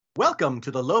Welcome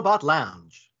to the Lobot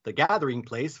Lounge, the gathering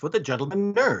place for the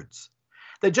gentlemen nerds.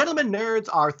 The gentlemen nerds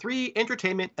are three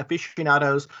entertainment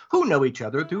aficionados who know each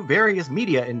other through various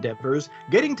media endeavors,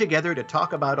 getting together to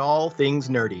talk about all things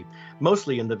nerdy,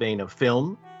 mostly in the vein of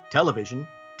film, television,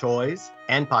 toys,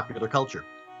 and popular culture.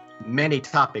 Many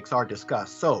topics are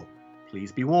discussed, so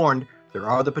please be warned, there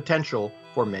are the potential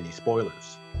for many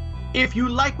spoilers. If you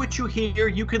like what you hear,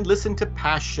 you can listen to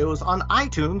past shows on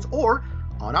iTunes or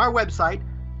on our website,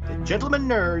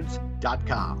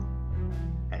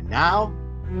 thegentlemennerds.com. And now,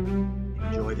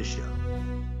 enjoy the show.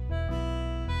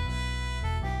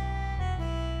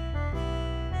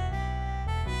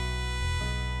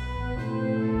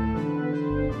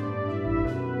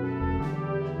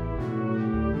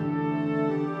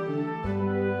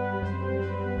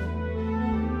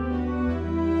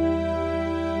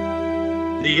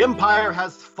 The Empire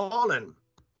has fallen.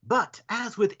 But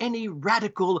as with any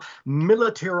radical,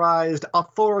 militarized,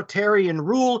 authoritarian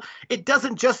rule, it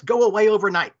doesn't just go away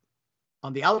overnight.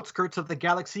 On the outskirts of the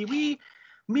galaxy, we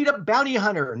meet a bounty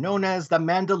hunter known as the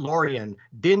Mandalorian,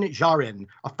 Din Djarin,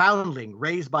 a foundling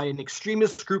raised by an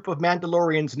extremist group of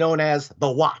Mandalorians known as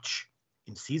the Watch.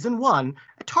 In Season 1,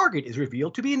 a target is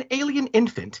revealed to be an alien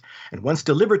infant, and once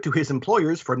delivered to his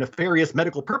employers for nefarious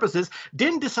medical purposes,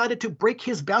 Din decided to break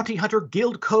his bounty hunter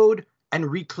guild code and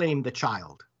reclaim the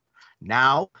child.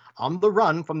 Now, on the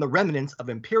run from the remnants of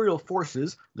Imperial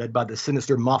forces led by the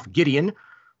sinister Moff Gideon,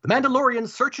 the Mandalorian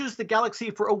searches the galaxy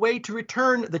for a way to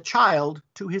return the child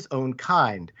to his own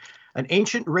kind, an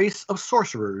ancient race of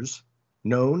sorcerers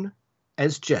known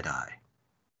as Jedi.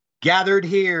 Gathered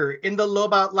here in the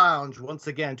Lobot Lounge once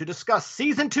again to discuss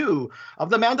Season 2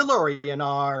 of The Mandalorian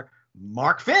are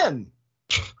Mark Finn,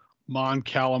 Mon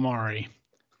Calamari,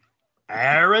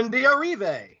 Aaron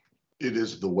D'Arrive, It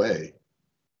is the way.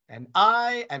 and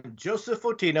I am Joseph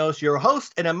Fotinos, your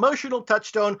host and emotional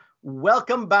touchstone.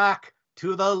 Welcome back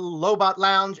to the Lobot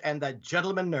Lounge and the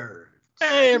Gentlemen Nerds.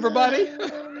 Hey, everybody.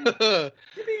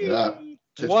 Yeah.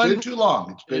 It's been too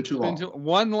long. It's been too long.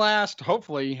 One last,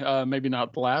 hopefully, maybe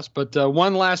not the last, but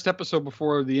one last episode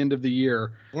before the end of the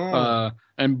year.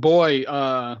 And boy,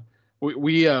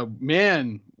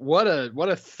 man, what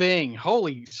a thing.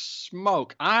 Holy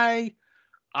smoke.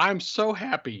 I'm so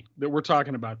happy that we're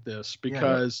talking about this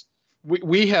because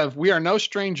we are no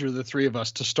stranger, the three of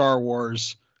us, to Star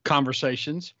Wars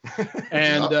conversations.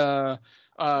 And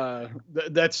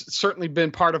that's certainly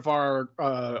been part of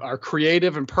our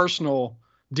creative and personal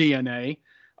DNA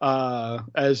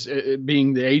as it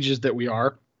being the ages that we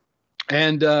are.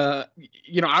 And,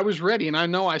 I was ready, and I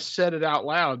know I said it out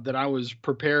loud that I was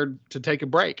prepared to take a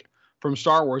break from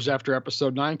Star Wars after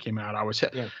Episode 9 came out. I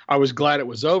was glad it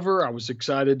was over. I was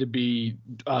excited to be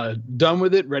done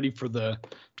with it, ready for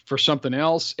something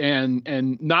else,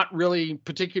 and not really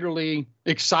particularly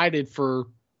excited for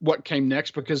what came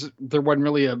next because there wasn't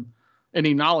really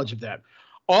any knowledge of that.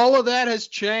 All of that has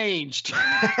changed.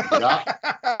 Yeah.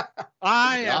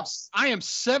 I am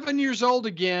 7 years old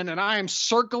again, and I am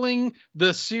circling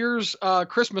the Sears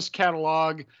Christmas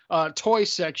catalog toy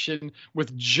section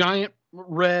with giant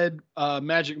red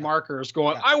magic markers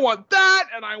going, I want that,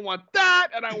 and I want that,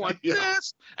 and I want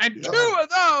this, and two of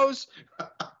those.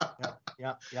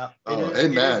 Yeah. Oh,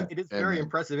 amen. It is very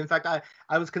impressive. In fact, I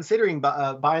was considering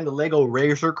buying the Lego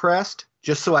Razor Crest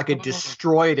just so I could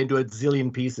destroy it into a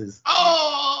zillion pieces.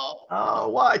 Oh,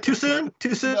 why? Too soon?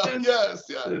 Yes.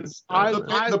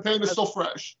 The paint is still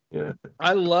fresh. Yeah.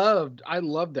 I loved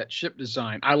that ship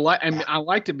design. I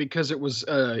liked it because it was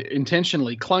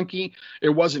intentionally clunky. It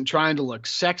wasn't trying to look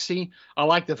sexy. I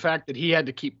like the fact that he had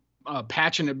to keep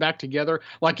patching it back together.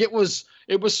 Like it was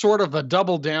sort of a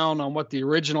double down on what the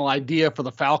original idea for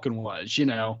the Falcon was,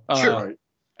 Sure.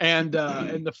 And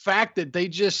the fact that they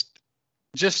just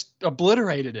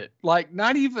obliterated it. Like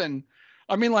not even,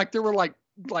 I mean, like there were like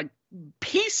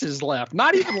pieces left,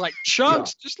 not even like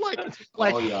chunks, just like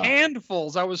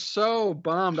handfuls. I was so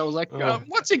bummed. I was like,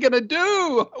 what's he gonna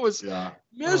do? I was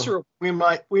miserable. We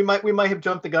might have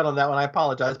jumped the gun on that one. I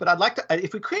apologize, but I'd like to,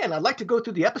 if we can, I'd like to go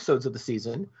through the episodes of the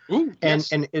season. Ooh,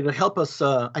 and it'll help us.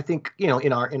 I think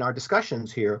in our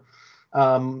discussions here.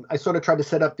 I sort of tried to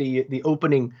set up the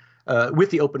opening with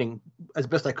the opening as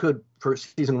best I could for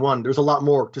Season 1. There's a lot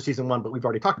more to Season 1, but we've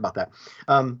already talked about that.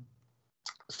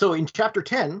 So in Chapter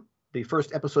 10, the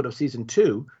first episode of Season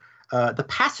 2, the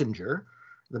passenger,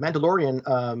 the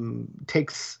Mandalorian,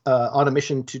 takes on a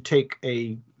mission to take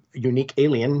a unique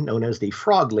alien known as the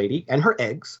Frog Lady and her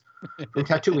eggs from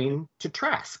Tatooine to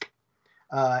Trask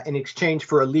in exchange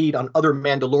for a lead on other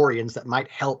Mandalorians that might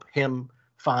help him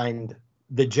find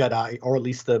the Jedi, or at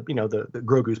least the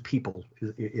Grogu's people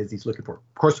is he's looking for.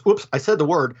 Of course, oops, I said the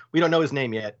word. We don't know his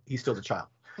name yet. He's still the child.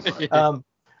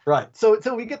 Right. So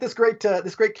we get this great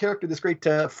character, this great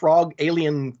frog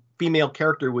alien female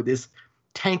character with this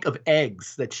tank of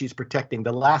eggs that she's protecting,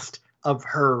 the last of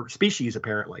her species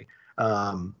apparently.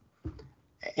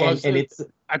 It's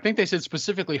I think they said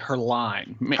specifically her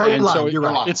line. Her line, so you're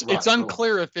right. It's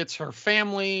unclear if it's her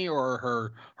family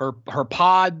or her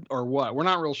pod or what. We're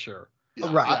not real sure.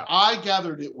 Yeah, right. I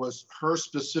gathered it was her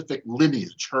specific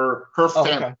lineage, her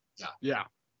family. Okay. Yeah.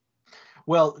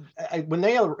 Well, when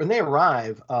they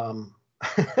arrive,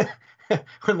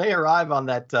 when they arrive on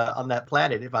that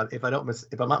planet, if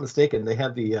I'm not mistaken, they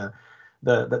have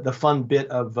the fun bit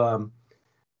of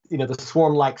the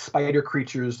swarm-like spider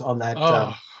creatures on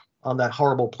that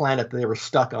horrible planet that they were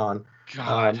stuck on.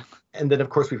 God. And then of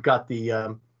course we've got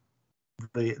the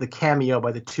cameo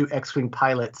by the two X-wing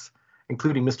pilots,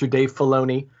 including Mr. Dave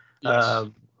Filoni, Yes.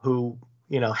 who,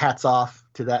 hats off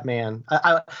to that man.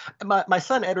 My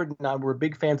son Edward and I were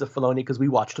big fans of Filoni because we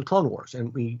watched the Clone Wars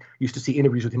and we used to see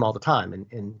interviews with him all the time.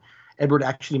 And Edward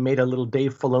actually made a little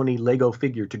Dave Filoni Lego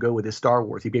figure to go with his Star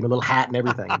Wars. He gave him a little hat and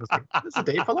everything. It was like, this is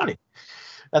Dave Filoni.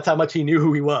 That's how much he knew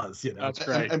who he was. That's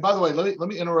great. And by the way, let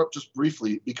me interrupt just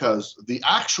briefly, because the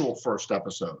actual first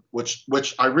episode, which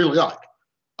I really like,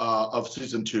 of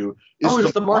season 2,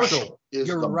 is the Marshal.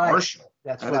 You're right. Marshal.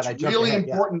 That's and right. it's really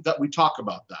important that we talk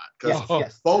about that, because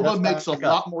Boba makes a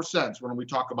lot more sense when we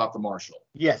talk about the Marshal.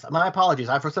 Yes, my apologies.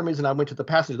 For some reason I went to the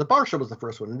passage. The Marshal was the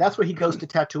first one, and that's where he goes to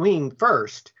Tatooine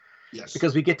first. Yes.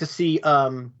 Because we get to see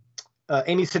Amy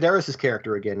Sedaris'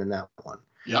 character again in that one.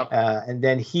 Yep. And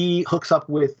then he hooks up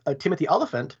with Timothy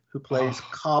Olyphant, who plays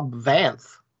Cobb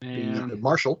Vanth, the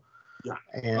Marshal. Yeah.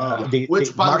 And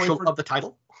the Marshal of the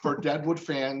title. For Deadwood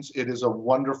fans, it is a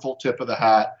wonderful tip of the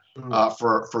hat.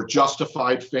 For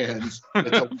Justified fans,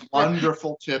 it's a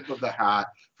wonderful tip of the hat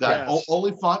that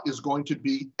Oliphant is going to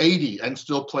be 80 and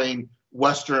still playing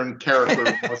Western character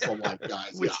Marshal-like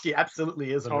guys. Which he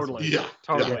absolutely is. Totally.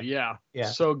 Yeah.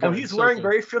 So good. And he's wearing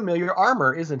very familiar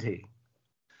armor, isn't he?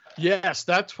 Yes,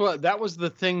 that was the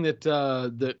thing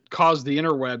that caused the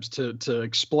interwebs to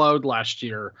explode last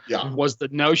year. Yeah. Was the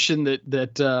notion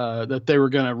that they were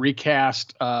going to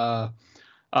recast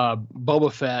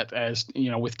Boba Fett as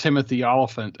with Timothy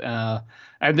Olyphant,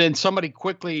 and then somebody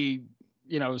quickly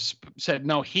said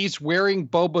no, he's wearing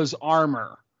Boba's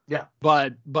armor. Yeah,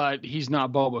 but he's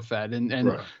not Boba Fett,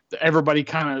 and everybody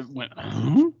kind of went,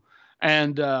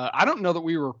 and I don't know that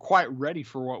we were quite ready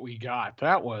for what we got.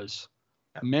 That was.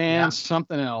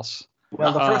 Something else.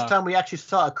 Well, the first time we actually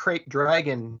saw a crate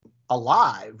dragon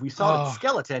alive, we saw a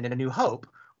skeleton in A New Hope,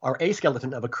 or a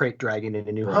skeleton of a crate dragon in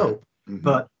A New Hope. Mm-hmm.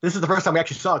 But this is the first time we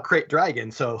actually saw a crate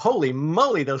dragon. So holy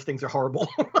moly, those things are horrible.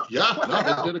 They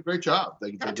did a great job.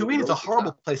 Tatooine is a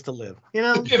horrible place to live. It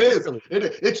is.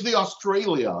 It's the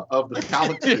Australia of the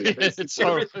galaxy. It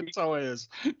so is.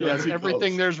 Yes,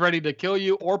 everything there's ready to kill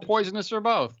you or poisonous or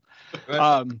both.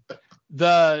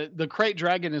 The crate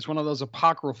dragon is one of those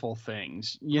apocryphal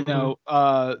things, in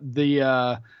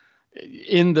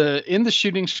the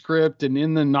shooting script and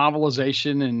in the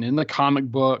novelization and in the comic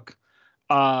book,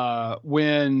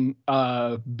 when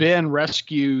Ben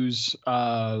rescues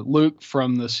Luke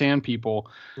from the Sand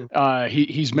People,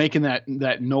 he's making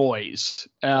that noise,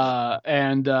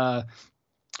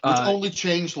 which only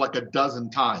changed like a dozen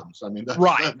times. I mean,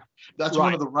 that's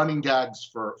one of the running gags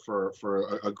for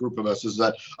a group of us, is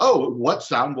that, what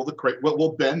sound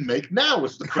will Ben make now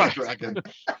as the crate dragon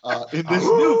in this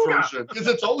new version? Because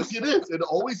it is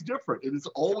always different. It is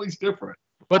always different.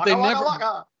 But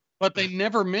they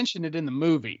never mention it in the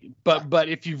movie. But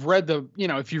if you've read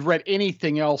if you've read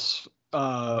anything else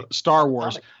Star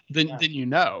Wars, then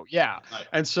yeah. Right.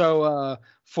 And so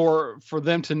for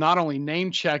them to not only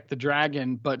name check the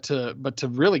dragon, but to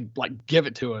really give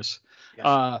it to us.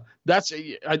 That's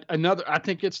another. I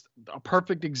think it's a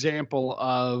perfect example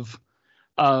of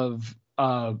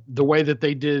the way that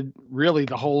they did really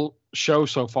the whole show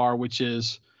so far, which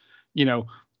is,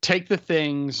 take the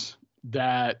things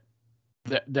that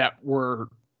were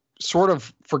sort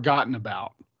of forgotten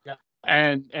about,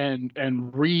 and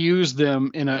reuse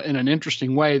them in an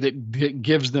interesting way that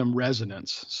gives them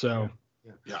resonance. So.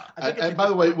 Yeah, and by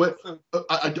the way,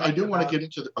 I do want to get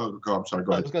into the. I'm sorry.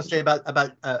 Go ahead. I was going to say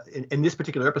about in this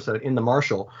particular episode in the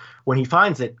Marshal, when he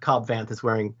finds that Cobb Vanth is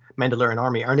wearing Mandalorian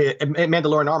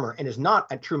armor and is not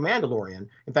a true Mandalorian.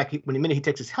 In fact, when the minute he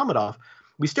takes his helmet off,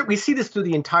 we see this through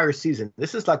the entire season.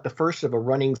 This is like the first of a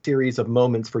running series of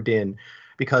moments for Din,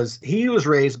 because he was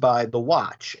raised by the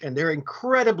Watch, and they're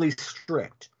incredibly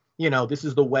strict. This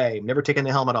is the way. Never taking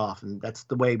the helmet off, and that's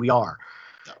the way we are.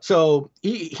 So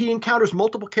he encounters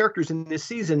multiple characters in this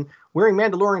season wearing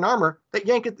Mandalorian armor that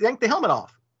yank the helmet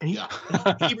off. And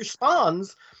he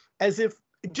responds as if,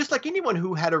 just like anyone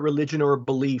who had a religion or a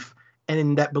belief,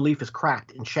 and that belief is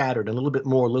cracked and shattered and a little bit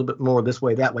more this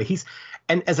way, that way.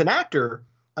 And as an actor,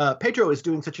 Pedro is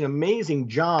doing such an amazing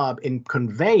job in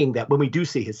conveying that when we do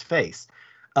see his face.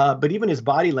 But even his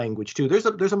body language too. There's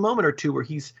a moment or two where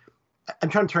I'm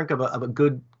trying to think of a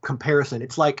good comparison.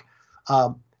 It's like,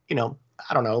 I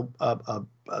don't know,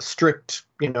 a strict,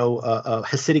 a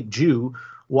Hasidic Jew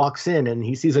walks in and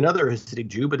he sees another Hasidic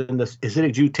Jew, but then the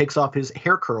Hasidic Jew takes off his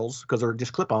hair curls because they're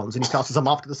just clip-ons and he tosses them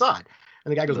off to the side.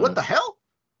 And the guy goes, "What the hell?"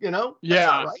 That's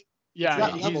not right. Yeah.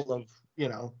 It's that level of,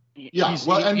 he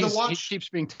keeps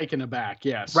being taken aback.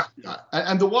 Yes. Right.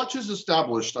 And the watch is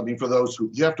established. I mean, for those who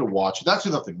you have to watch, that's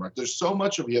the other thing, right? There's so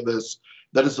much of this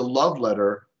that is a love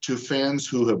letter to fans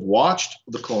who have watched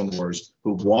the Clone Wars,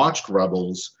 who've watched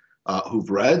Rebels, who've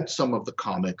read some of the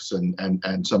comics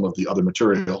and some of the other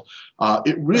material.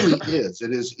 It really is.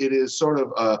 It is sort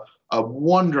of a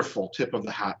wonderful tip of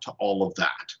the hat to all of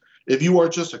that. If you are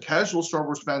just a casual Star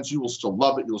Wars fan, you will still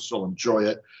love it. You'll still enjoy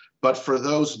it. But for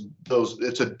those,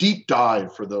 it's a deep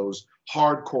dive for those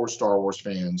hardcore Star Wars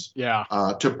fans. Yeah.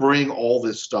 To bring all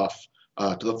this stuff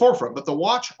to the forefront. But the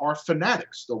Watch are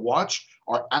fanatics. The Watch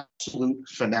are absolute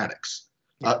fanatics.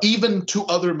 Even to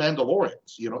other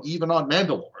Mandalorians, even on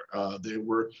Mandalore,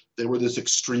 they were this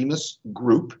extremist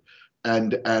group,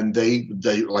 and they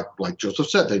like Joseph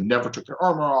said, they never took their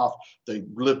armor off. They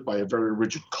lived by a very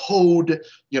rigid code.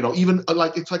 Even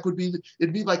like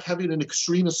it'd be like having an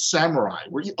extremist samurai,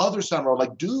 where other samurai are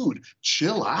like, dude,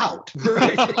 chill out.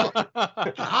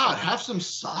 God, have some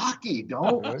sake.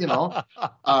 Don't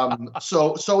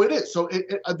So it is. So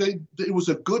it was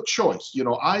a good choice.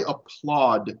 I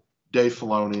applaud Dave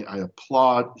Filoni. I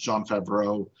applaud Jon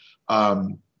Favreau.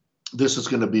 This is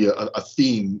going to be a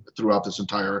theme throughout this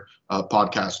entire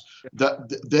podcast.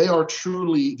 That they are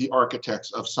truly the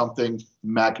architects of something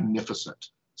magnificent,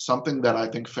 something that I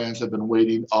think fans have been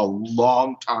waiting a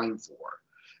long time for.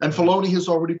 And Filoni has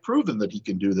already proven that he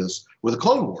can do this with the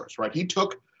Clone Wars, right? He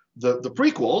took the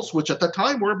prequels, which at that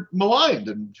time were maligned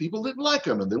and people didn't like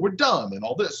them and they were dumb and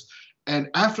all this. And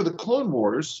after the Clone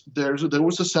Wars, there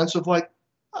was a sense of like,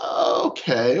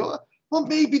 okay, well,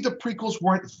 maybe the prequels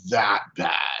weren't that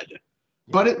bad,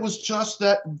 but it was just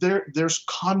that there's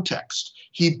context.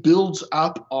 He builds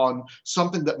up on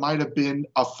something that might have been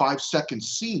a 5-second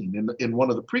scene in one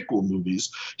of the prequel movies.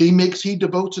 He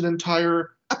devotes an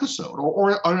entire episode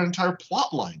or an entire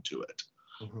plot line to it.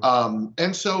 Mm-hmm.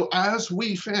 And so as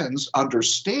we fans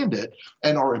understand it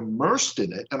and are immersed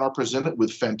in it and are presented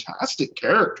with fantastic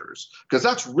characters, because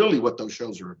that's really what those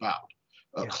shows are about.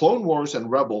 Clone Wars and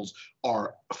Rebels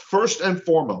are first and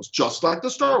foremost, just like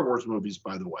the Star Wars movies,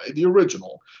 by the way, the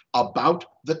original, about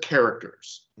the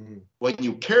characters. Mm-hmm. When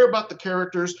you care about the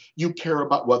characters, you care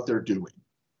about what they're doing.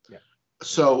 Yeah.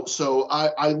 So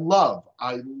I love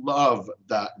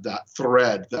that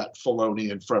thread that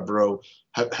Filoni and Favreau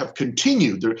have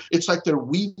continued. It's like they're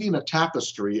weaving a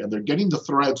tapestry and they're getting the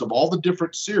threads of all the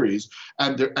different series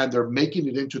and they're making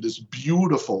it into this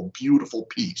beautiful, beautiful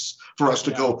piece for us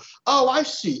to go, oh, I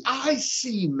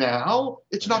see now.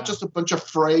 It's not just a bunch of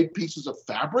frayed pieces of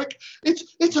fabric.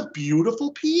 It's a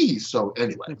beautiful piece. So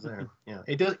anyway.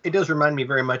 It does remind me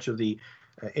very much of the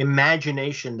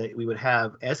imagination that we would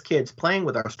have as kids playing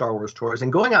with our Star Wars toys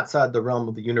and going outside the realm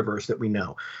of the universe that we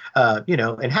know,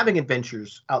 and having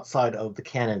adventures outside of the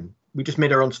canon. We just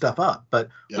made our own stuff up, but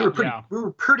we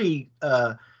were pretty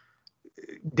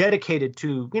dedicated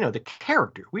to, the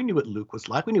character. We knew what Luke was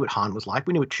like. We knew what Han was like.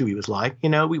 We knew what Chewie was like.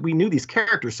 We knew these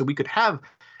characters, so we could have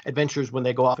adventures when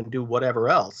they go off and do whatever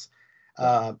else.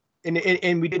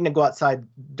 And we didn't go outside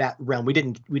that realm. We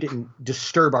didn't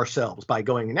disturb ourselves by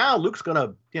going, now Luke's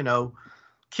gonna,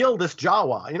 kill this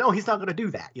Jawa. He's not gonna do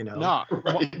that. No,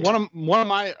 one of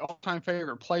my all-time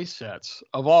favorite play sets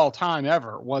of all time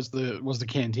ever was the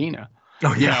Cantina.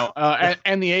 Oh yeah,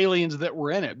 and the aliens that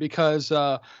were in it, because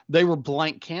they were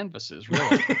blank canvases,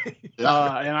 really. And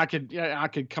I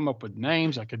could come up with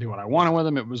names. I could do what I wanted with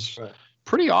them. It was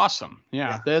pretty awesome.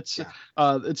 It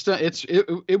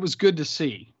was good to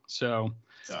see. So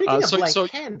speaking of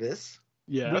blank canvas,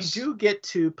 yes, we do get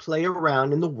to play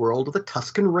around in the world of the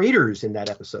Tusken Raiders in that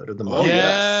episode of the Mando.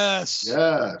 Yes.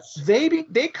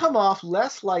 They come off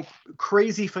less like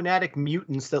crazy fanatic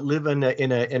mutants that live in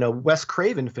a Wes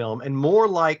Craven film, and more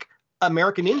like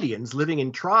American Indians living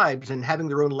in tribes and having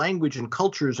their own language and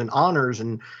cultures and honors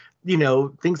and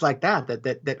things like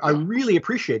that. I really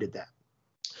appreciated that.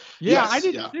 Yeah, Yes, I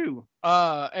did too.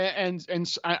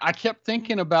 I kept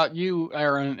thinking about you,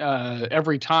 Aaron,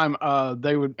 every time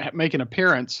they would make an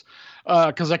appearance,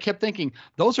 because I kept thinking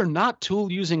those are not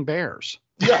tool-using bears.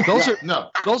 Yeah, those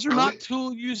are not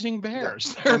tool-using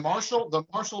bears. Yeah. The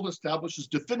marshal establishes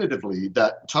definitively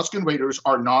that Tusken Raiders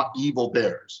are not evil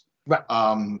bears. Right.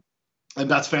 And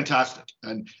that's fantastic.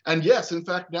 And yes, in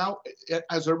fact, now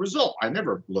as a result, I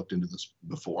never looked into this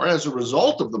before. As a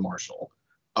result of the marshal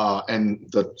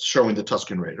and showing the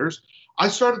Tusken Raiders, I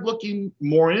started looking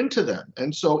more into them.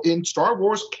 And so in Star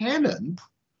Wars canon,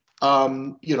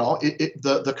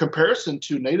 the comparison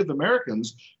to Native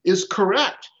Americans is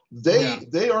correct.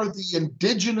 They are the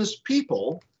indigenous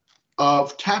people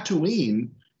of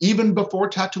Tatooine, even before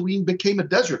Tatooine became a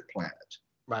desert planet.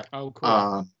 Right. Oh,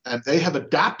 cool. And they have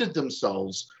adapted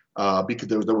themselves because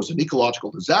there was an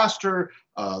ecological disaster.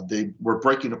 They were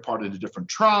breaking apart into different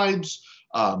tribes.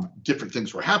 Different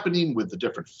things were happening with the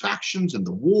different factions and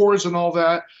the wars and all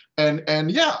that. And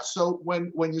yeah, so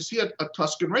when you see a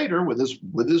Tusken Raider with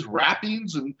his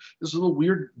wrappings and his little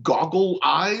weird goggle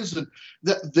eyes, and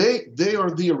they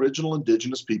are the original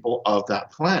indigenous people of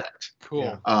that planet.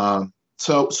 Cool.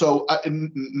 So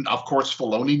and of course,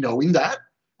 Filoni knowing that,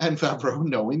 and Favreau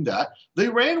knowing that, they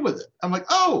ran with it. I'm like,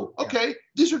 oh, okay,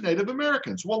 these are Native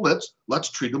Americans. Well, let's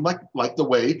treat them like the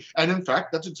way. And in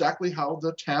fact, that's exactly how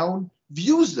the town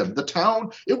views them. The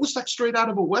town, it was like straight out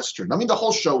of a Western. I mean, the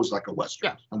whole show is like a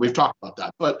Western, and we've talked about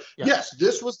that. But yes,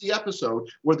 this was the episode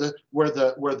where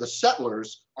the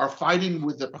settlers are fighting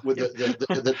with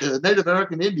the Native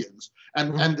American Indians,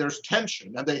 and there's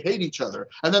tension, and they hate each other,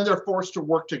 and then they're forced to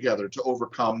work together to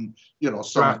overcome,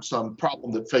 some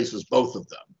problem that faces both of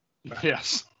them.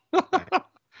 Yes.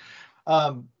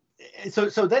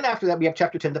 So then after that we have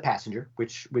chapter 10, The Passenger,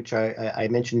 which I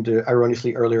mentioned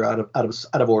erroneously earlier out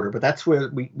of order, but that's where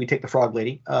we take the Frog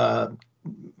Lady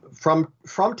from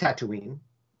Tatooine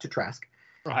to Trask,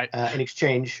 right, in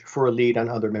exchange for a lead on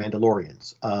other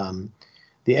Mandalorians.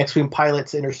 The X-Wing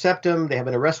pilots intercept him. They have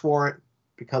an arrest warrant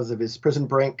because of his prison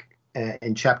break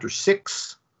in chapter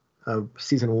 6 of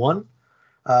season 1,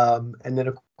 and then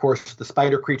of course the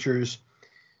spider creatures,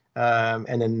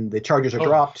 and then the charges are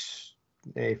dropped.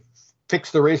 They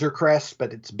fix the Razor Crest,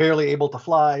 but it's barely able to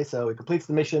fly, so it completes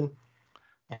the mission,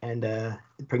 and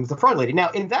it brings the Frog Lady. Now,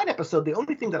 in that episode, the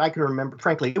only thing that I can remember,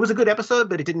 frankly, it was a good episode,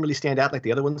 but it didn't really stand out like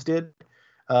the other ones did.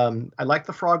 I liked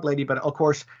the Frog Lady, but of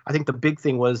course, I think the big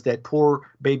thing was that poor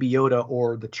Baby Yoda,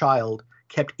 or the child,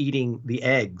 kept eating the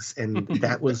eggs, and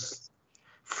that was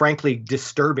frankly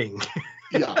disturbing.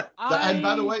 Yeah, and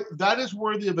by the way, that is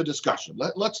worthy of a discussion.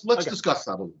 Let's discuss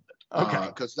that a little bit. Okay.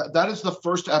 Because that is the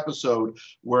first episode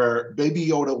where Baby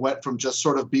Yoda went from just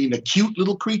sort of being a cute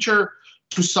little creature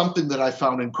to something that I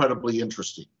found incredibly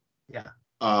interesting. Yeah.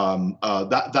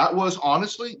 That was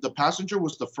honestly, The Passenger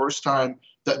was the first time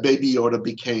that Baby Yoda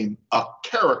became a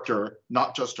character,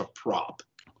 not just a prop.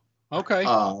 Okay.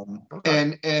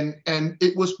 And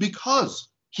it was because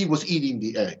he was eating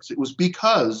the eggs. It was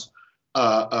because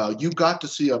you got to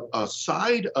see a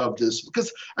side of this,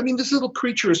 because I mean, this little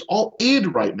creature is all id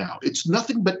right now. It's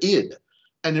nothing but id,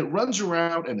 and it runs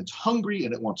around and it's hungry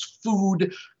and it wants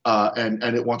food, and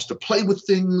it wants to play with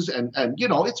things, and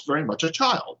it's very much a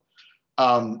child.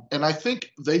 And I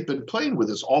think they've been playing with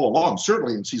this all along,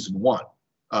 certainly in season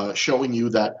 1, showing you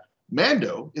that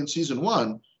Mando in season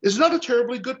 1 is not a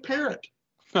terribly good parent.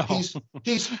 No.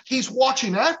 He's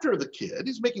watching after the kid.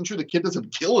 He's making sure the kid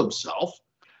doesn't kill himself.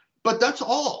 But that's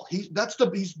all. He's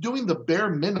doing the bare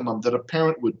minimum that a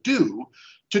parent would do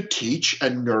to teach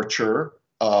and nurture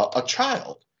a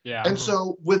child. Yeah. And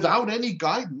so without any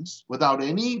guidance, without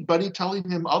anybody telling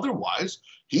him otherwise,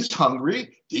 he's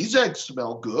hungry. These eggs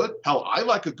smell good. Hell, I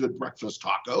like a good breakfast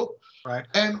taco. Right.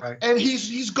 And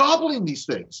he's gobbling these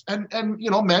things. And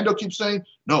Mando keeps saying,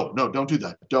 no, don't do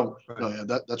that. Don't. Right.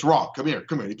 No, that's wrong. Come here.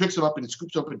 He picks him up and he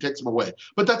scoops up and takes him away.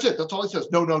 But that's it. That's all he says.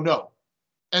 No.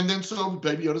 And then so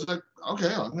Baby Yoda's like, okay,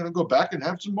 I'm going to go back and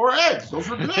have some more eggs. Those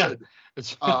are good.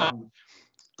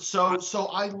 So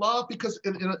I love, because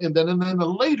and then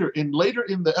later in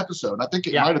the episode, I think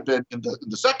it might have been in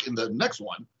the next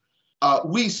one,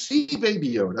 we see Baby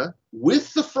Yoda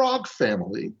with the frog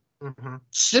family,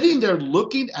 sitting there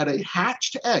looking at a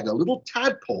hatched egg, a little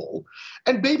tadpole,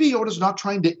 and Baby Yoda's not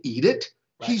trying to eat it.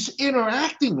 Right. He's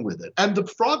interacting with it. And the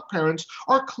frog parents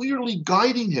are clearly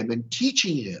guiding him and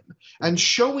teaching him and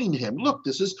showing him, look,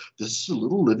 this is a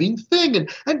little living thing.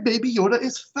 And Baby Yoda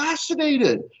is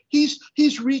fascinated. He's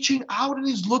reaching out and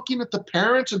he's looking at the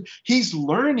parents and he's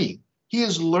learning. He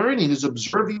is learning, he's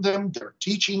observing them, they're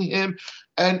teaching him.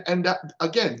 And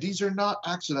again, these are not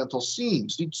accidental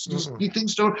scenes. These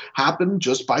things don't happen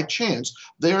just by chance.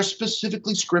 They are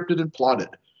specifically scripted and plotted.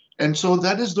 And so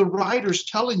that is the writers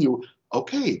telling you,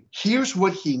 okay, here's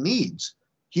what he needs.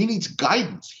 He needs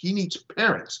guidance. He needs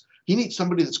parents. He needs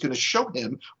somebody that's going to show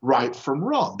him right from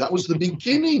wrong. That was the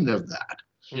beginning of that.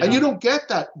 Yeah. And you don't get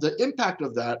that. The impact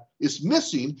of that is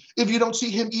missing if you don't see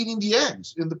him eating the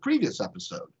eggs in the previous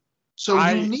episode. So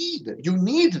you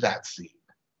need that scene.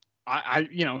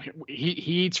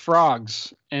 He eats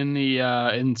frogs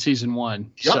in season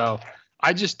 1. Yep. So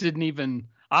I just didn't even.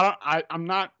 I'm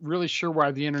not really sure why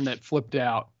the internet flipped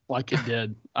out like it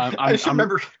did. I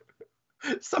remember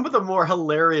some of the more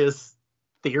hilarious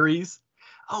theories.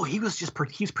 Oh,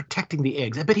 he's protecting the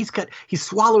eggs. I bet he's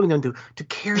swallowing them to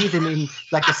carry them in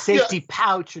like a safety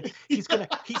pouch. And he's gonna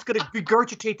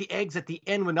regurgitate the eggs at the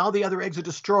end when all the other eggs are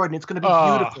destroyed, and it's gonna be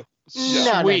beautiful.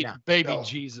 Sweet baby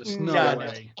Jesus. No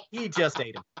way. He just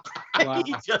ate him. Wow.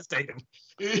 He just ate him.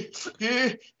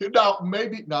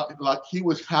 Like he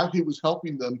was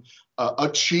helping them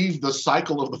achieve the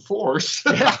cycle of the Force.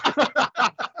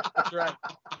 That's right.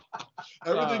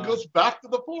 Everything goes back to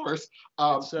the Force.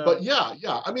 But yeah.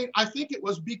 I mean, I think it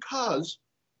was because,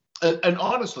 and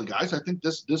honestly, guys, I think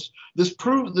this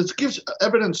gives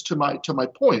evidence to my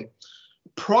point.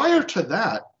 Prior to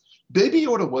that, Baby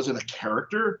Yoda wasn't a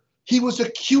character. He was a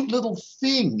cute little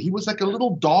thing. He was like a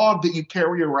little dog that you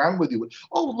carry around with you.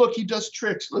 Oh, look, he does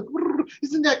tricks. Look,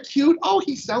 isn't that cute? Oh,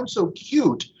 he sounds so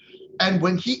cute. And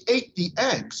when he ate the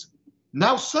eggs,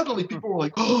 now suddenly people were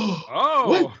like,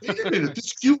 oh, wait a minute,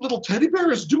 this cute little teddy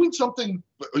bear is doing something,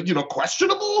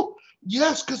 questionable?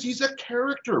 Yes, because he's a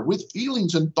character with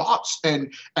feelings and thoughts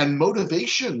and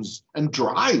motivations and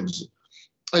drives.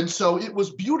 And so it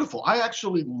was beautiful. I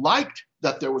actually liked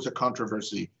that there was a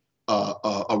controversy,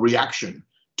 a reaction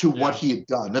to what he had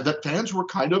done, and that fans were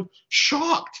kind of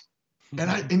shocked.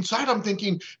 And inside I'm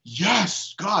thinking,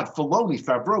 yes, God, Filoni,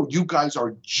 Favreau, you guys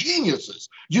are geniuses.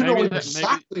 You know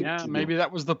exactly. Maybe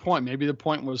that was the point. Maybe the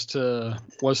point was to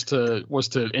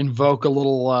invoke a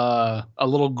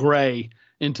little gray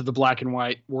into the black and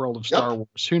white world of Star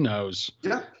Wars. Who knows?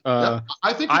 Yeah.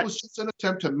 I think it was just an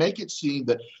attempt to make it seem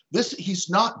that he's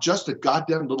not just a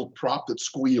goddamn little prop that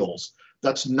squeals.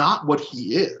 That's not what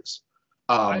he is.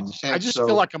 I just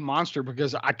feel like a monster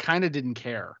because I kind of didn't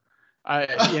care.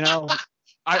 I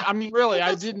mean, really,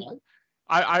 I didn't.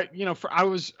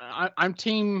 I'm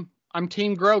team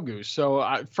Grogu,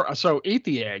 so eat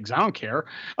the eggs. I don't care.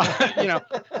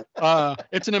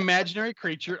 It's an imaginary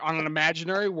creature on an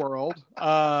imaginary world.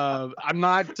 I'm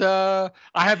not. I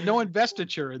have no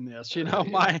investiture in this.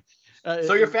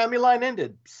 So your family line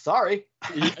ended. Sorry.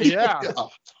 Yeah.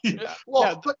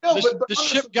 Well, the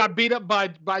ship got beat up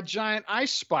by giant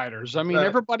ice spiders. I mean,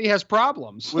 everybody has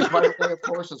problems. Which, by the way, of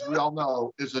course, as we all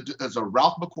know, is a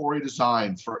Ralph McQuarrie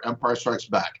design for Empire Strikes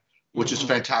Back, which is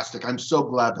fantastic. I'm so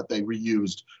glad that they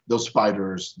reused those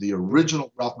spiders, the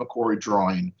original Ralph McQuarrie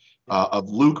drawing of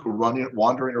Luke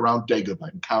wandering around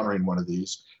Dagobah, encountering one of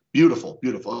these. Beautiful,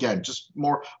 beautiful. Again, just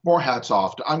more hats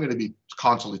off. I'm going to be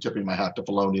constantly tipping my hat to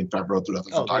Filoni and Favreau throughout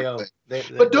this entire thing.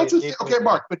 But don't you think,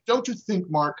 Mark? But don't you think,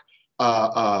 Mark?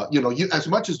 You as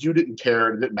much as you didn't care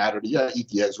and it didn't matter to you, eat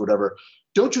the eggs, whatever.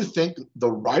 Don't you think the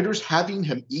writers having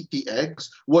him eat the eggs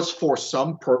was for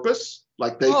some purpose?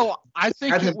 Like they I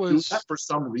think had him it was do that for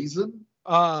some reason.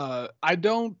 I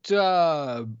don't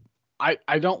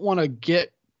want to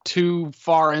get too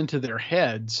far into their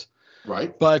heads.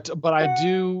 Right. But I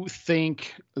do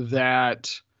think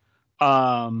that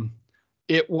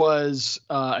it was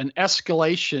an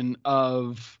escalation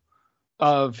of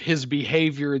his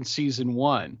behavior in season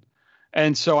 1.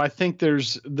 And so I think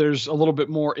there's a little bit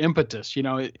more impetus,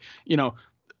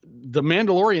 the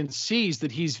Mandalorian sees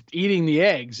that he's eating the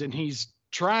eggs and he's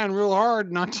trying real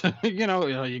hard not to,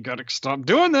 you got to stop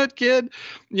doing that, kid.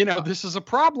 This is a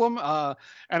problem.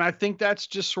 And I think that's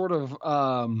just sort of,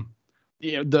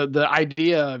 the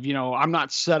idea of, I'm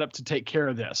not set up to take care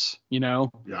of this,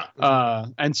 Yeah.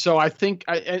 And so I think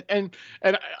and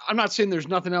I'm not saying there's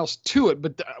nothing else to it,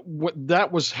 but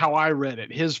that was how I read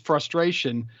it, his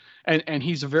frustration. And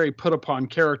he's a very put upon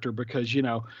character because,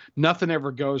 nothing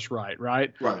ever goes right.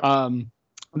 Right.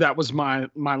 That was my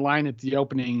line at the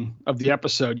opening of the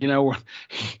episode, where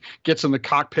he gets in the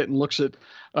cockpit and looks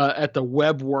at the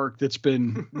web work that's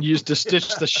been used to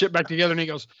stitch the ship back together. And he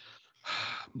goes,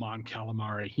 Mon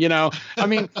Calamari, I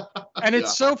mean, and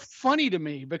it's so funny to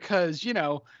me because,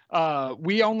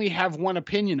 we only have one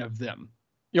opinion of them,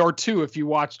 or two if you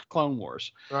watched Clone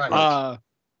Wars. Right.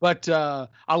 But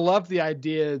I love the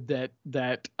idea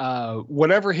that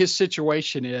whatever his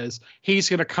situation is, he's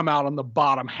going to come out on the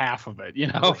bottom half of it.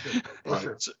 For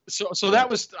sure. So that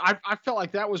was I felt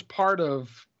like that was part of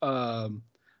the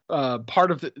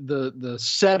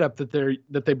setup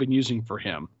that they've been using for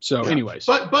him. So, anyways,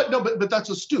 but that's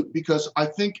astute, because I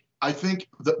think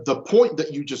the point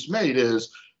that you just made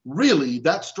is really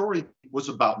that story was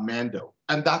about Mando,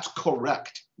 and that's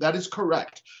correct. That is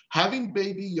correct. Having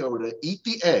Baby Yoda eat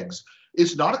the eggs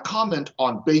is not a comment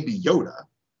on Baby Yoda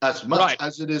as much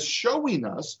as it is showing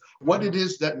us what it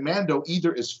is that Mando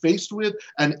either is faced with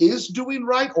and is doing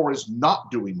right or is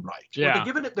not doing right. Yeah,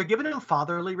 well, they're giving him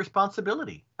fatherly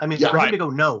responsibility. I mean, for him to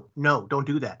go, no, don't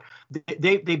do that.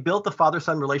 They built the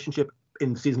father-son relationship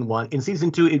in season 1. In season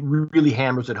 2, it really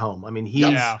hammers it home. I mean,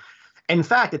 in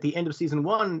fact, at the end of season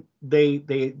 1, they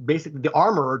basically, the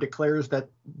armorer declares that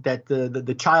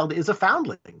the child is a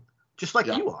foundling, just like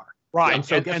you are. Right. And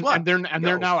so guess what? And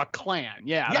they're now a clan.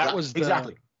 Yeah, that was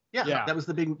exactly. Yeah, that was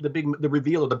the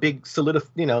reveal, or the big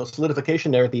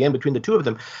solidification there at the end between the two of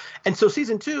them. And so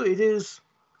season 2,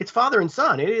 it's father and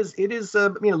son. It is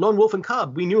lone wolf and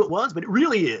cub. We knew it was, but it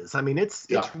really is. I mean, it's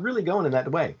really going in that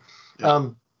way. Yeah.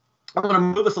 I'm going to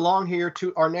move us along here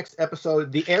to our next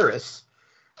episode, The Heiress,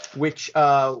 which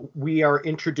we are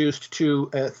introduced to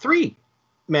 3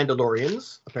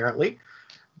 Mandalorians, apparently,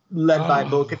 led by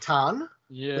Bo-Katan,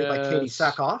 played by Katie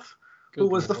Sackhoff, who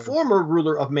was the former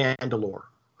ruler of Mandalore,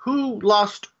 who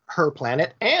lost her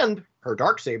planet and her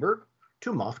Darksaber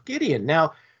to Moff Gideon.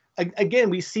 Now, again,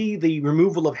 we see the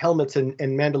removal of helmets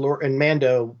and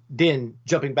Mando Din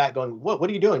jumping back, going, "What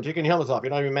are you doing? Taking your helmets off? You're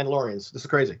not even Mandalorians. This is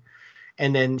crazy."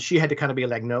 And then she had to kind of be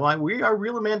like, "No, we are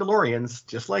real Mandalorians,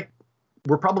 just like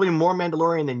we're probably more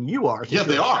Mandalorian than you are." Yeah,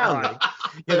 they are.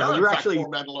 You're actually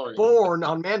born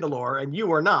on Mandalore, and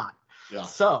you are not. Yeah.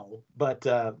 So, but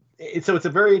it's a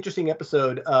very interesting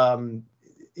episode.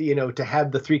 To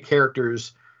have the 3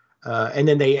 characters, and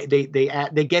then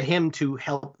they get him to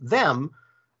help them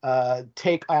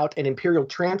take out an Imperial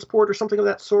transport or something of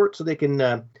that sort, so they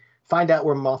can find out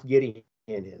where Moff Gideon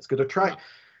is. Because they're trying.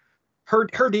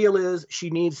 Her deal is she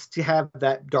needs to have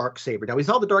that Darksaber. Now, we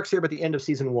saw the Darksaber at the end of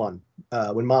season 1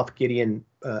 when Moff Gideon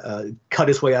cut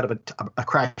his way out of a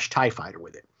crashed TIE fighter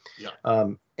with it. Yeah.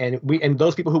 And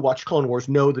those people who watch Clone Wars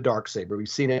know the Darksaber. We've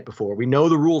seen it before. We know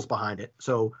the rules behind it,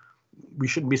 so we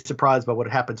shouldn't be surprised by what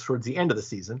happens towards the end of the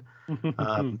season.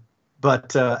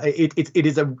 But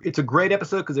it's a great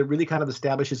episode because it really kind of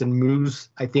establishes and moves,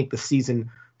 I think, the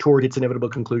season toward its inevitable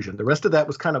conclusion. The rest of that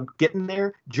was kind of getting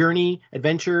there, journey,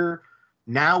 adventure.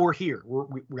 Now we're here.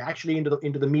 We're actually into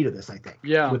the meat of this, I think.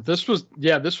 Yeah, this was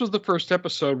the first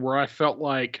episode where I felt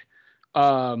like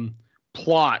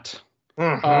plot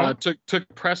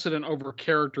took precedent over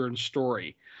character and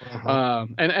story.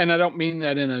 And I don't mean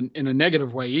that in a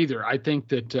negative way either. I think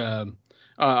that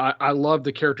I love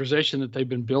the characterization that they've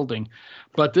been building,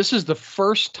 but this is the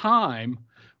first time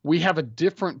we have a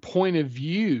different point of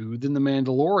view than the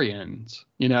Mandalorians.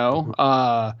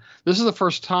 This is the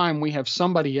first time we have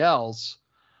somebody else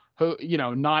who,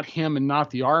 not him and not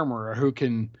the armorer, who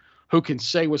can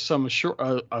say with some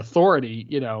authority,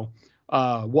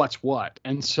 what's what.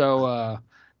 And so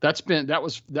that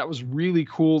was really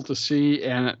cool to see,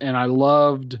 and I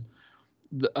loved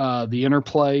the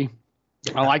interplay.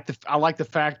 I like the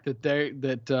fact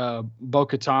that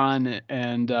Bo-Katan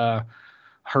and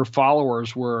her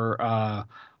followers were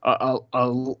a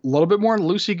little bit more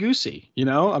loosey-goosey.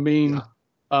 I mean,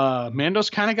 Mando's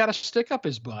kind of got a stick up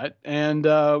his butt, and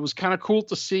it was kind of cool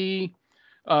to see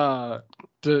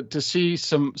to see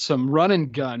some run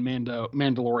and gun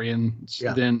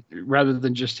Mandalorians rather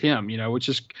than just him,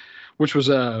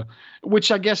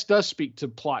 which I guess does speak to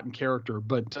plot and character,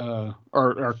 but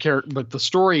but the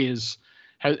story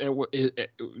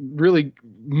it really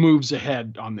moves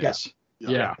ahead on this.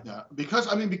 Yeah.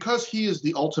 Because he is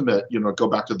the ultimate, go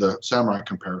back to the samurai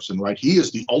comparison, right? He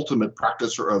is the ultimate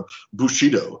practicer of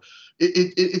Bushido.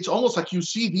 It's almost like you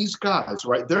see these guys,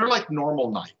 right? They're like normal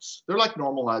knights. They're like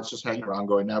normal knights just hanging around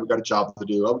going, now we got a job to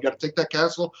do. Oh, we got to take that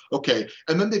castle? Okay.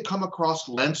 And then they come across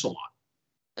Lancelot.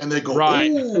 And they go,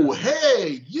 oh,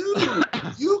 hey,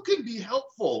 you can be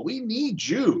helpful. We need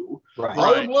you. Right.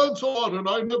 I'm Lancelot, and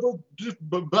I never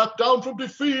back down from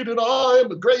defeat, and I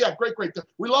am great. Yeah, great.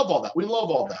 We love all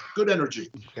that. Good energy.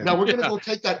 Okay. Now we're going to go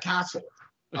take that castle.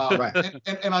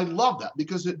 And I love that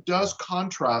because it does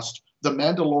contrast the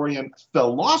Mandalorian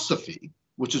philosophy,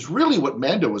 which is really what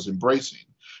Mando is embracing,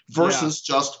 versus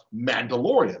just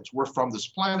Mandalorians. We're from this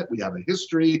planet. We have a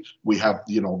history. We have,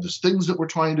 these things that we're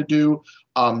trying to do.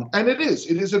 And it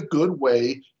is a good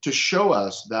way to show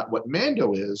us that what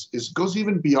Mando goes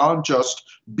even beyond just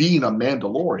being a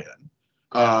Mandalorian.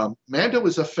 Mando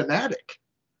is a fanatic.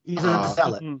 He's a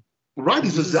zealot. Right,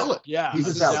 he's a zealot. Yeah, he's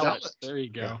a zealot. There you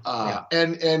go. But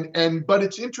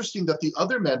it's interesting that the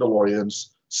other Mandalorians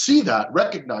see that,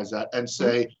 recognize that, and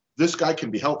say, this guy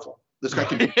can be helpful. This guy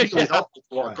can be really helpful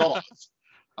for our cause.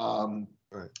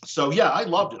 So yeah, I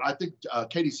loved it. I think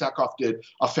Katie Sackhoff did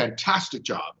a fantastic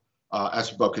job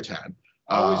as Bo-Katan.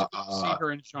 Always good to see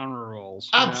her in genre roles.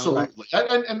 Absolutely,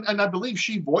 and I believe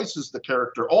she voices the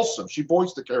character also. She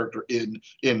voiced the character in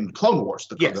Clone Wars,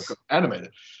 the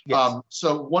animated. Yes.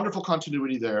 So wonderful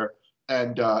continuity there.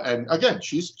 And again,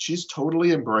 she's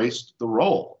totally embraced the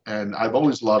role, and I've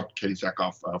always loved Katie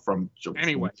Sackhoff from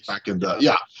back in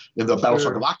the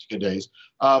Battlestar Galactica days.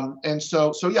 And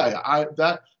so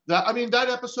that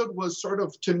episode was sort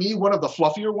of, to me, one of the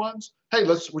fluffier ones. Hey,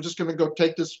 we're just going to go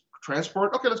take this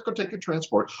transport. Okay, let's go take a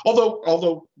transport.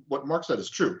 Although what Mark said is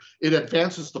true, it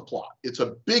advances the plot. It's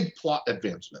a big plot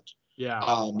advancement. Yeah.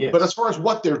 But as far as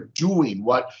what they're doing,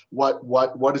 what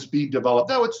is being developed,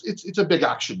 no, it's a big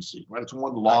action scene, right? It's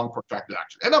one long protracted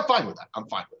action, and I'm fine with that.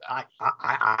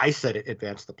 I said it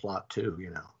advanced the plot too,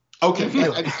 Okay,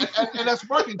 and as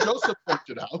Mark and Joseph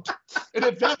pointed out, it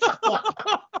advanced the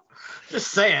plot. Just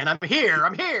saying, I'm here.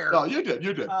 No, you did.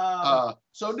 I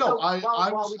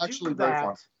was actually very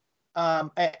fun.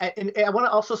 And I want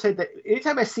to also say that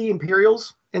anytime I see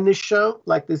Imperials in this show,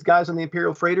 like these guys on the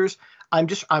Imperial freighters, I'm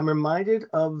reminded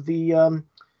of the I'm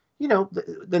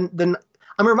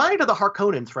reminded of the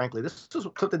Harkonnens, frankly. This was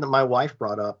something that my wife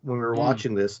brought up when we were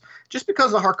watching this. Just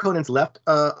because the Harkonnens left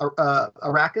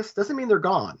Arrakis doesn't mean they're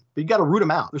gone. But you got to root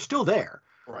them out. They're still there.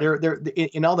 Right. They're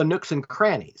in all the nooks and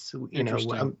crannies.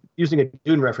 I'm using a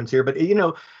Dune reference here, but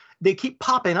they keep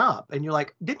popping up, and you're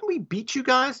like, didn't we beat you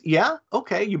guys? Yeah,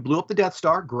 okay, you blew up the Death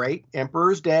Star, great.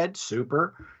 Emperor's dead,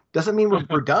 super. Doesn't mean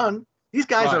we're done. These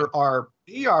guys are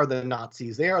the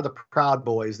Nazis. They are the Proud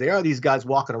Boys. They are these guys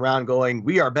walking around going,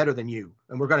 we are better than you,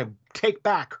 and we're going to take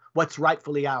back what's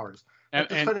rightfully ours.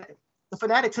 The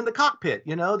fanatics in the cockpit,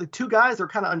 the two guys are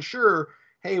kind of unsure,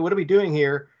 hey, what are we doing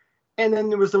here? And then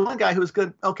there was the one guy who was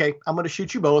good. Okay, I'm going to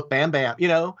shoot you both. Bam, bam.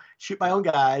 Shoot my own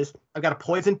guys. I've got a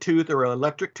poison tooth or an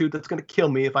electric tooth that's going to kill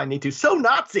me if I need to. So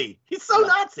Nazi. He's so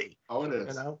Nazi. Oh, it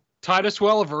is. Titus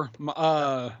Welliver,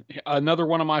 another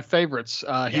one of my favorites.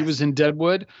 He was in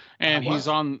Deadwood, and he's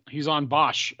on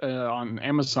Bosch on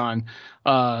Amazon.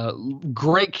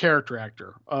 Great character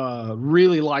actor.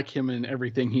 Really like him in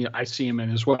everything I see him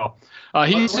in as well.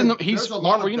 He's a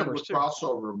lot of Universe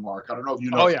crossover, Mark. I don't know if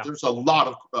you know. There's a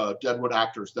lot of Deadwood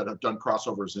actors that have done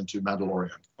crossovers into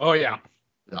Mandalorian. Oh yeah.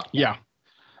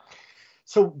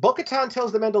 So Bo-Katan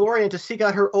tells the Mandalorian to seek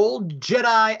out her old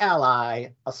Jedi ally,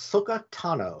 Ahsoka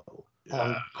Tano,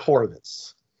 on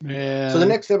Corvus. Man. So the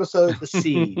next episode, The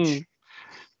Siege.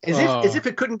 As if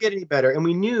it couldn't get any better. And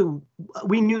we knew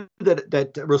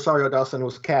that Rosario Dawson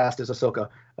was cast as Ahsoka.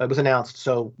 It was announced,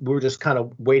 so we were just kind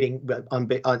of waiting on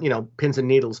pins and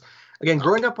needles. Again,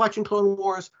 growing up watching Clone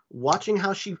Wars, watching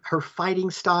how her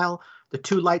fighting style, the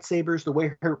two lightsabers, the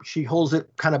way she holds it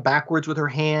kind of backwards with her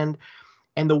hand.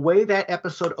 And the way that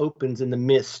episode opens in the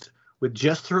mist with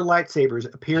just her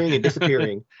lightsabers appearing and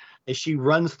disappearing as she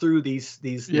runs through these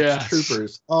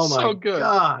troopers. Oh my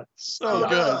God. So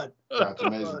good. That's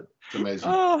amazing. It's amazing.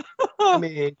 I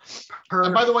mean,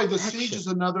 and by the way, The Siege is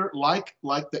another, like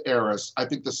the Heiress, I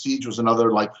think The Siege was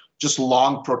another just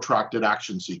long protracted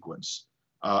action sequence.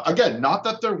 Again, not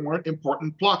that there weren't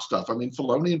important plot stuff. I mean,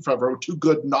 Filoni and Favreau were too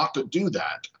good not to do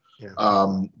that.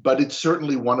 Yeah. But it's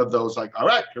certainly one of those all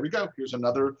right, here we go. Here's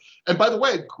another. And by the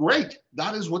way, great.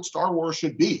 That is what Star Wars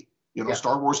should be.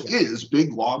 Star Wars is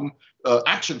big, long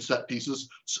action set pieces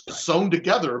sewn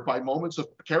together by moments of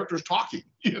characters talking.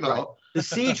 Right. The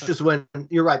Siege is when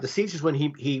you're right. The Siege is when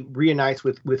he reunites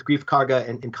with Greef Karga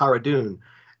and Cara Dune,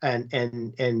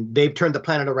 and they've turned the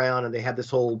planet around, and they have this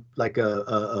whole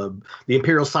the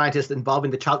Imperial scientist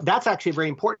involving the child. That's actually a very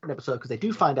important episode because they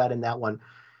do find out in that one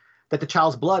that the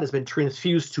child's blood has been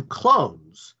transfused to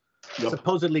clones,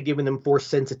 supposedly giving them force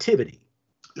sensitivity.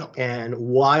 Yep. And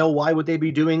why would they be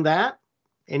doing that?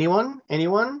 Anyone?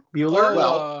 Bueller?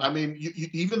 Well, I mean,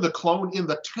 even the clone in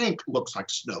the tank looks like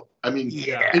Snoke. I mean,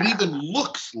 it even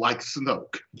looks like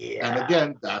Snoke. Yeah. And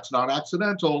again, that's not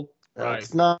accidental. Right.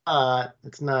 It's not.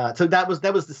 So that was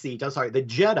The Siege. I'm sorry, the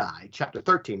Jedi, chapter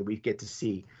 13. We get to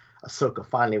see Ahsoka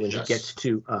finally when she gets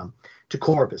to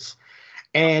Corvus.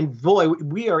 And boy,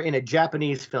 we are in a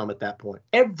Japanese film at that point.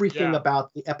 Everything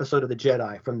about the episode of the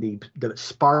Jedi, from the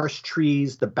sparse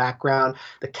trees, the background,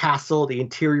 the castle, the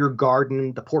interior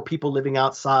garden, the poor people living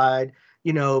outside,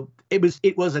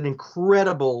 it was an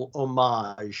incredible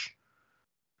homage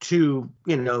to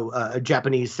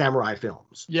Japanese samurai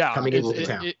films. Coming into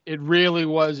town. It really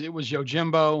was. It was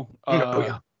Yojimbo. Oh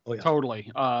yeah.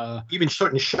 Totally. Even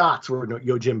certain shots were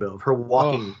Yojimbo of her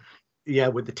walking. Yeah,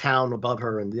 with the town above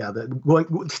her, and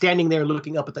standing there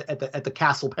looking up at the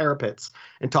castle parapets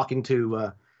and talking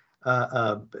to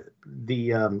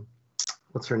the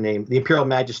what's her name, the imperial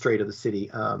magistrate of the city,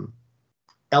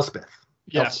 Elspeth.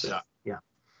 Yes, Elspeth. Yeah.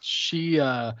 She,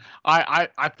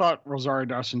 I thought Rosario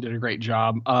Dawson did a great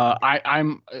job.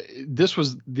 This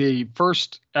was the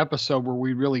first episode where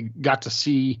we really got to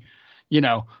see,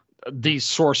 these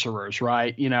sorcerers,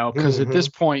 right? Because at this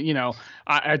point,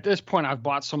 I've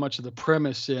bought so much of the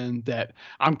premise in that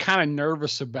I'm kind of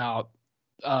nervous about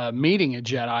meeting a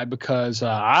Jedi because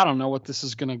I don't know what this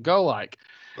is going to go like.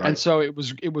 Right. And so it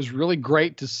was really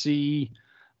great to see,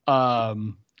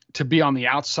 to be on the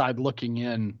outside looking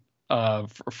in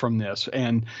from this.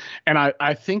 And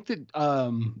I think that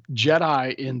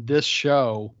Jedi in this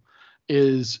show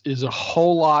is a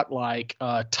whole lot like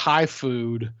Thai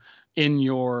food in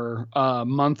your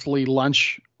monthly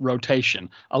lunch rotation.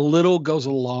 A little goes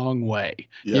a long way,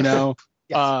 Yes.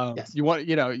 Yes. You want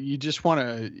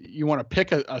to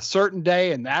pick a certain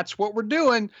day, and that's what we're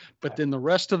doing. But then the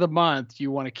rest of the month,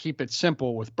 you want to keep it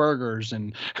simple with burgers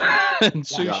and and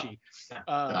sushi.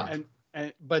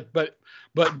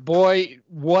 But boy,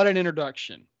 what an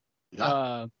introduction!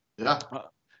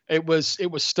 It was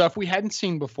stuff we hadn't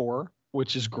seen before,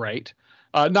 which is great.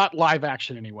 Not live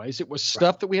action anyways. It was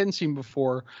stuff that we hadn't seen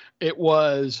before. It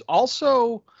was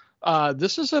also,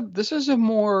 this is a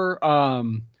more,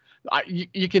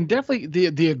 you can definitely,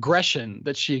 the aggression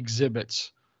that she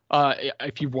exhibits.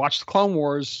 If you've watched the Clone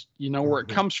Wars, you know where it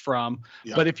comes from.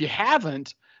 Yeah. But if you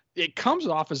haven't, it comes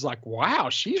off as like, wow,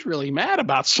 she's really mad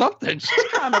about something. She's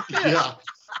kind of pissed.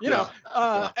 And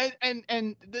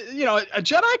a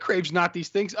Jedi craves not these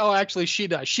things. Oh, actually, she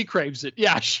does. She craves it.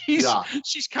 Yeah, she's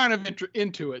kind of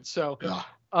into it. So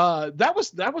that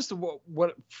was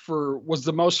what was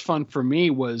the most fun for me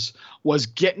was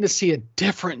getting to see a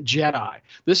different Jedi.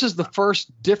 This is the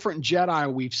first different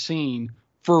Jedi we've seen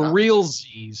for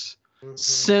realsies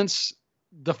since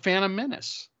the Phantom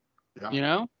Menace.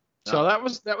 So that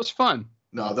was fun.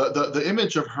 No, the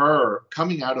image of her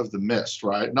coming out of the mist,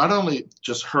 right? Not only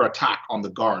just her attack on the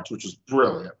guards, which was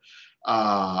brilliant.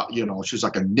 She's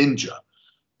like a ninja.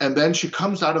 And then she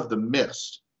comes out of the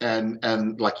mist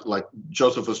and like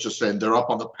Joseph was just saying, they're up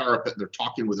on the parapet and they're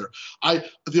talking with her.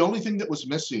 The only thing that was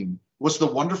missing was the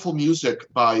wonderful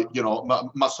music by,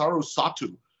 Masaru Sato.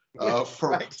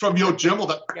 From Yojimbo,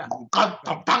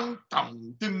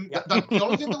 the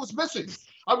only thing that was missing.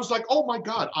 I was like, oh my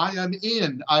God, I am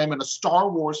in a Star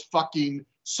Wars fucking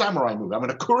samurai movie. I'm in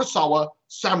a Kurosawa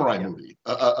samurai movie,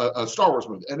 a Star Wars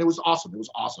movie. And it was awesome.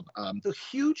 So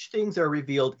huge things are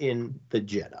revealed in the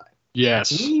Jedi.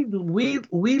 Yes. We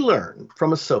learn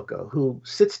from Ahsoka, who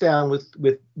sits down with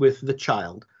the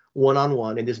child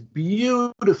one-on-one in this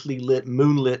beautifully lit,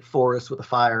 moonlit forest with a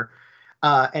fire.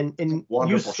 And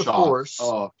use the Force.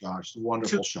 Oh gosh,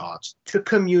 wonderful shots to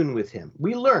commune with him.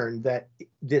 We learned that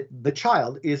the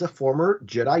child is a former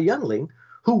Jedi youngling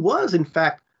who was, in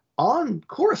fact, on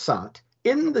Coruscant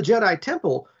in the Jedi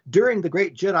Temple during the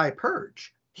Great Jedi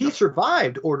Purge. He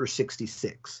survived Order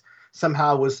 66.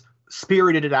 Somehow was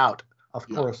spirited out of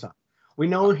Coruscant. We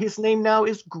know his name now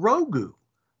is Grogu.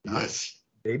 Yes,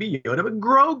 Baby Yoda, but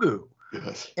Grogu.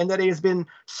 Yes, and that he has been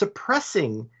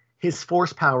suppressing his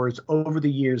force powers over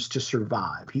the years to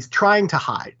survive. He's trying to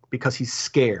hide because he's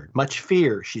scared. Much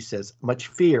fear, she says. Much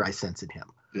fear I sense in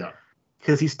him. Yeah.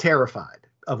 Because he's terrified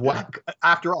of what.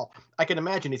 After all, I can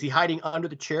imagine, is he hiding under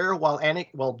the chair while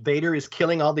Vader is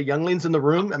killing all the younglings in the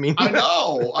room? I mean, I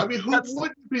know. I mean, who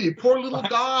wouldn't be? Poor little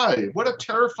guy. What a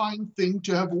terrifying thing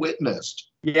to have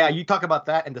witnessed. Yeah, you talk about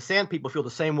that, and the Sand People feel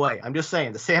the same way. I'm just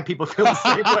saying, the Sand People feel the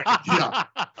same way. Yeah.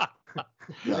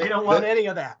 Yeah. They don't want any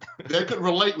of that. They could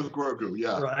relate with Grogu,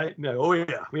 yeah. Right? No, oh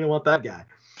yeah, we don't want that guy.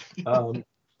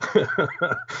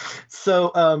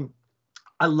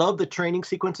 I love the training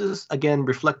sequences, again,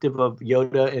 reflective of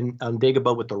Yoda and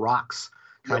Dagobah with the rocks,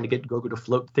 trying to get Grogu to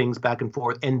float things back and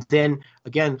forth. And then,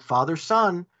 again,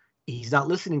 father-son, he's not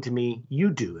listening to me, you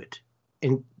do it.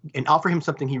 And offer him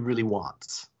something he really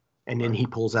wants. And then he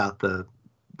pulls out the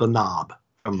knob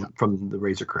from the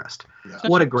Razor Crest. Yeah.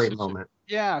 What a great moment.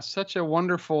 Yeah, such a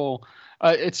wonderful.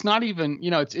 It's not even,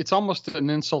 it's almost an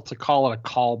insult to call it a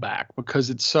callback because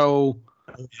it's so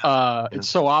It's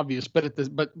so obvious, but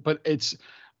but it's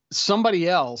somebody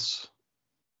else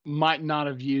might not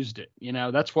have used it. You know,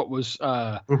 that's what was.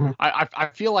 I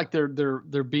feel like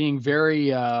they're being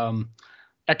very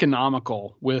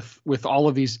economical with all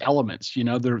of these elements. You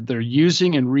know, they're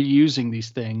using and reusing these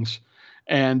things,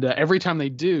 and every time they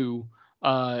do,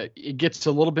 it gets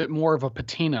a little bit more of a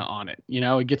patina on it. You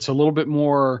know, it gets a little bit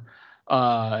more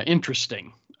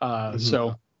interesting.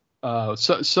 So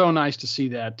nice to see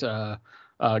that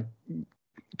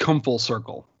come full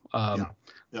circle.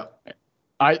 Yeah.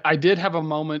 I did have a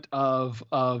moment of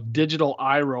digital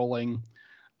eye rolling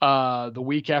the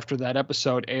week after that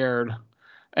episode aired,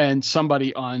 and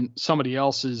somebody on somebody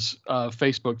else's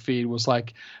Facebook feed was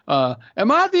like,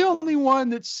 am I the only one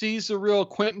that sees a real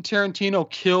Quentin Tarantino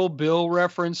Kill Bill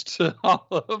reference to all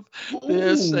of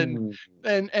this? Ooh.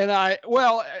 And I,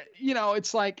 well, you know,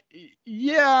 it's like,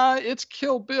 yeah, it's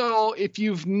Kill Bill if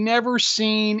you've never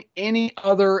seen any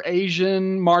other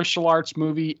Asian martial arts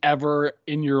movie ever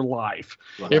in your life.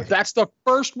 Right. If that's the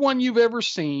first one you've ever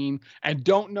seen and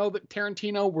don't know that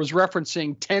Tarantino was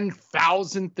referencing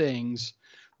 10,000 things,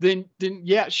 then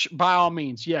yes, by all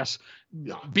means, yes,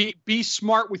 be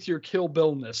smart with your Kill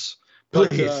Bill-ness.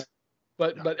 But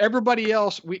but everybody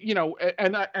else,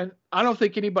 and I don't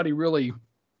think anybody really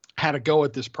had a go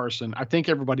at this person. I think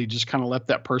everybody just kind of left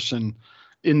that person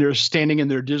standing in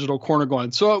their digital corner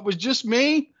going, so it was just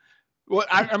me? What,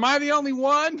 am I the only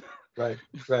one? Right.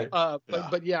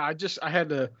 But yeah, I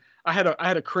had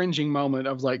a cringing moment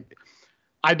of like,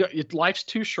 life's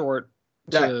too short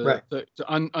to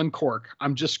uncork.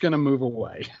 I'm just going to move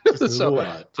away. Move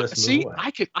away.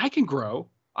 I can grow.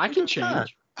 I can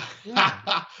change.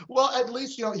 Yeah. Well, at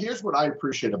least, here's what I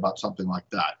appreciate about something like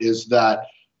that is that,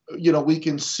 we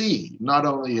can see not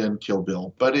only in Kill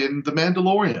Bill, but in The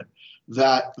Mandalorian,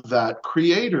 that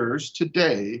creators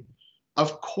today,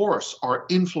 of course, are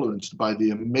influenced by the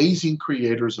amazing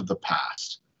creators of the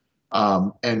past.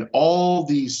 And all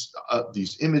these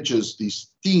images, these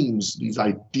themes, these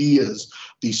ideas,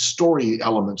 these story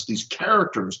elements, these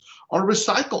characters are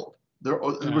recycled. They're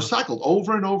recycled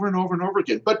over and over and over and over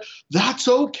again. But that's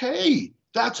okay.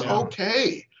 That's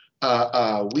okay.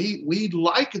 We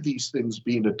like these things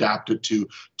being adapted to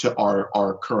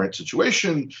our current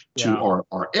situation, to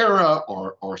our era,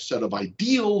 our set of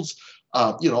ideals.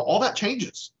 All that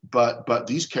changes. But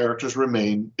these characters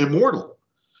remain immortal.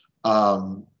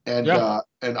 And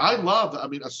I love,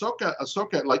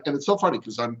 Ahsoka, like, and it's so funny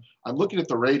because I'm looking at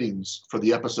the ratings for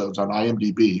the episodes on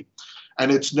IMDb,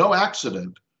 and it's no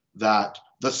accident that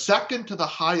the second to the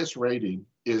highest rating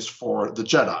is for the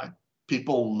Jedi.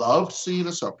 People loved seeing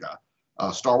Ahsoka.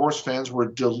 Star Wars fans were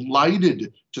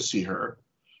delighted to see her,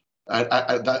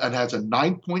 and has a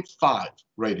 9.5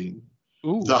 rating.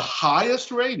 Ooh. The highest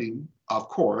rating, of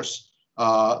course,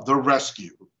 The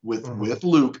Rescue with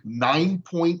Luke,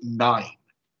 9.9.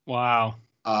 Wow.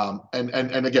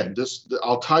 And again,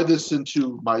 I'll tie this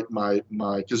into my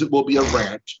because it will be a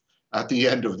rant at the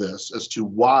end of this as to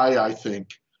why I think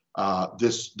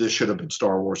this should have been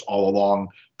Star Wars all along.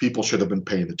 People should have been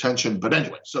paying attention. But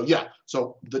anyway, so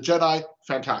the Jedi,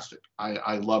 fantastic.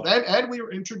 I love it. And we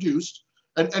were introduced.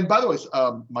 And by the way,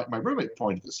 my roommate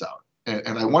pointed this out,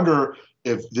 and I wonder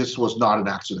if this was not an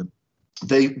accident.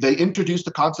 They introduced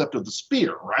the concept of the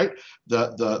spear, right?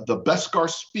 The Beskar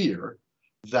spear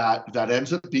that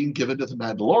ends up being given to the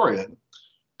Mandalorian.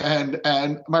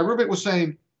 And my roommate was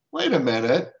saying, wait a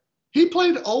minute, he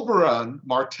played Oberyn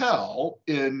Martell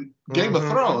in Game of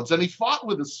Thrones, and he fought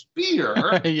with a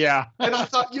spear. Yeah. And I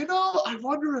thought, I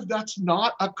wonder if that's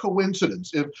not a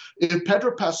coincidence. If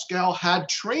Pedro Pascal had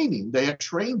training, they had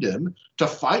trained him to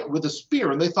fight with a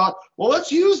spear, and they thought, well, let's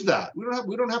use that. We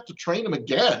don't have to train him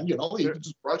again. He can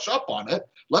just brush up on it.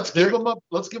 Let's give him a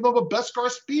Beskar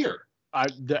spear.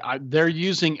 They're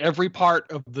using every part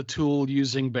of the tool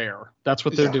using bear. That's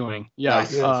what they're doing. Yeah.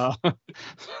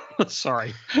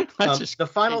 Sorry. The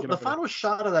final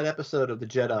shot of that episode of the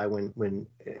Jedi when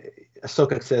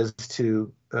Ahsoka says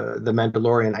to the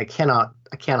Mandalorian, I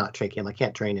cannot take him. I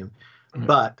can't train him,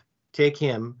 but take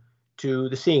him to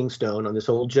the Seeing Stone on this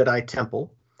old Jedi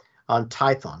temple on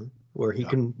Tython, where he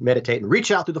can meditate and reach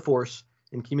out through the Force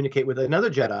and communicate with another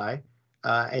Jedi.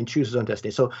 And choose his own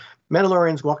destiny. So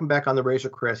Mandalorian's walking back on the Razor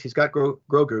Crest. He's got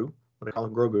Grogu, what I call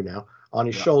him Grogu now, on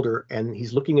his shoulder, and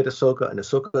he's looking at Ahsoka, and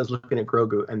Ahsoka is looking at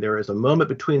Grogu, and there is a moment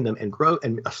between them, and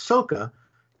Ahsoka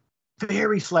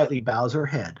very slightly bows her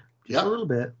head, just a little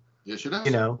bit. Yes, she does.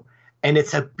 And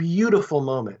it's a beautiful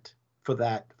moment for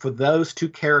those two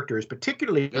characters,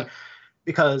 particularly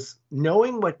because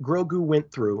knowing what Grogu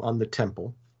went through on the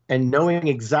temple, and knowing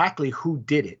exactly who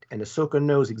did it, and Ahsoka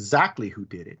knows exactly who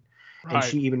did it. Right. And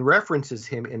she even references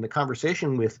him in the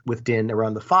conversation with Din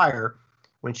around the fire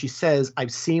when she says,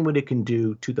 I've seen what it can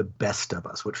do to the best of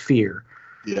us, what fear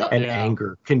and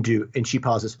anger can do. And she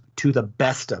pauses, to the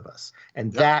best of us.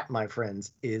 And that, my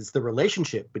friends, is the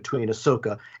relationship between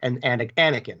Ahsoka and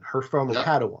Anakin, her former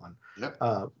Padawan.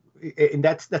 And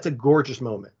that's a gorgeous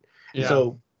moment. Yeah.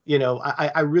 So, you know,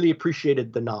 I really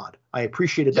appreciated the nod. I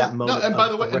appreciated that moment. No, and by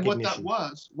the way, and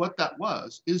what that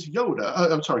was is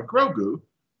Grogu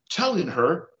telling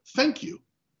her, thank you.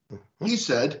 Mm-hmm. He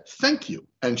said, thank you.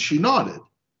 And she nodded.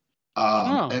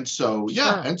 And so,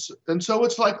 and so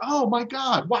it's like, oh my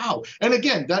God, wow. And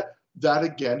again, that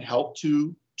again helped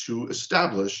to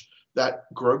establish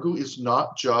that Grogu is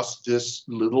not just this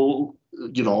little,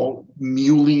 you know,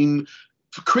 mewling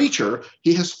creature.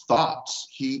 He has thoughts.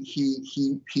 He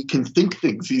can think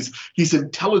things. He's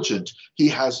intelligent. He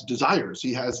has desires.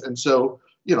 And so,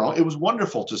 you know, it was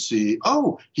wonderful to see,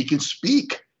 oh, he can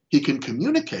speak. He can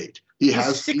communicate.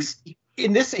 He's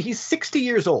 60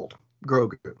 years old,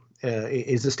 Grogu.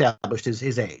 Is established as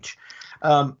his age.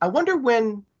 I wonder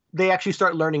when they actually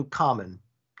start learning Common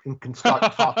and can start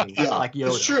talking like Yoda.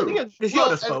 It's true. Because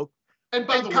Yoda spoke. And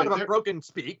by the way, kind of a broken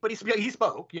speak, but he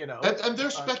spoke, you know. And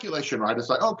there's speculation, right? It's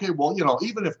like, okay, well, you know,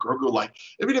 even if Grogu,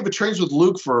 even if it trains with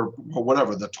Luke for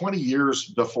whatever, the 20 years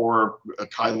before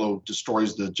Kylo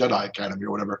destroys the Jedi Academy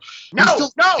or whatever. We're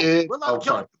not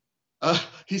sorry.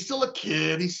 He's still a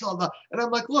kid. He's still not. And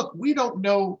I'm like, look, we don't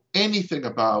know anything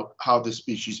about how this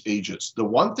species ages. The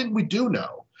one thing we do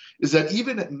know is that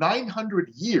even at 900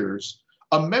 years,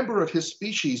 a member of his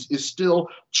species is still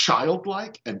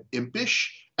childlike and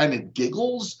impish, and it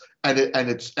giggles, and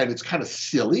it's kind of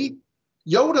silly.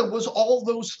 Yoda was all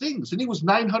those things, and he was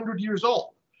 900 years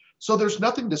old. So there's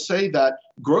nothing to say that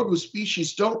Grogu's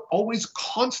species don't always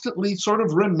constantly sort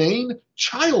of remain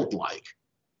childlike.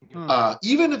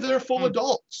 Even if they're full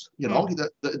adults, you know,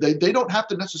 they don't have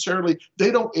to necessarily,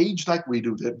 they don't age like we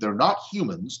do. They're not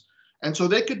humans. And so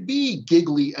they could be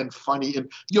giggly and funny.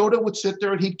 And Yoda would sit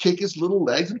there and he'd kick his little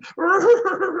legs. And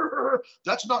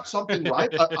that's not something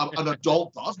an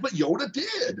adult does, but Yoda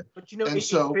did. But, you know,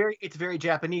 it's very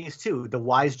Japanese, too. The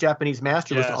wise Japanese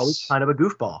master was always kind of a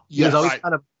goofball. He was always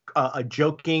kind of a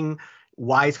joking,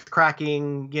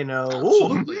 wisecracking, you know.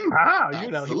 Absolutely. You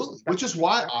know. Absolutely. Which is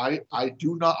why I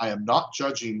am not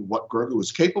judging what Grogu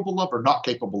is capable of or not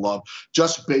capable of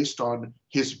just based on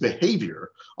his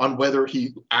behavior, on whether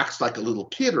he acts like a little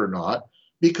kid or not,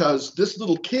 because this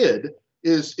little kid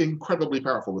is incredibly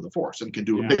powerful with the Force and can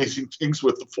do amazing things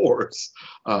with the Force.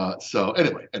 So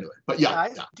anyway, but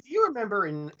Guys, do you remember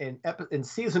in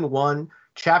season 1,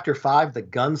 chapter 5, The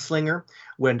Gunslinger,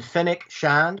 when Fennec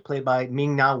Shand, played by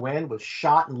Ming-Na Wen, was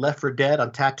shot and left for dead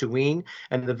on Tatooine?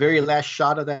 And the very last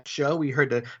shot of that show, we heard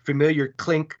the familiar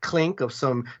clink of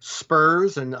some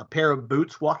spurs and a pair of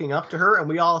boots walking up to her, and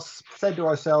we all said to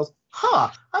ourselves,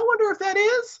 I wonder if that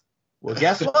is. Well,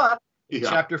 guess what?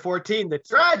 Chapter 14, the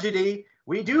tragedy,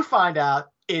 we do find out,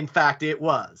 in fact, it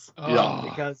was.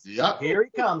 Because here he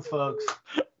comes, folks.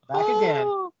 Back again.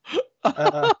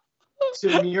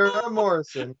 Temuera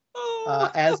Morrison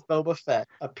as Boba Fett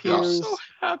appears. I'm so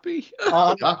happy.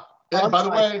 And by the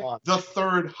way, the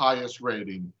third highest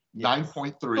rating,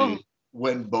 9.3.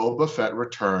 When Boba Fett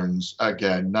returns,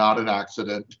 again, not an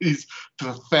accident.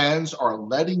 The fans are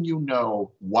letting you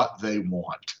know what they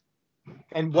want.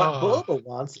 And what Boba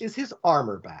wants is his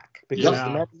armor back, because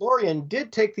the Mandalorian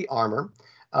did take the armor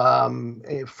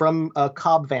from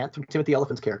Cobb Vanth, from Timothy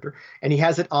Olyphant's character, and he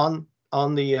has it on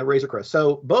the Razor Crest.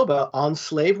 So Boba on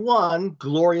Slave One,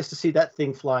 glorious to see that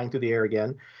thing flying through the air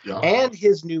again, and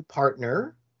his new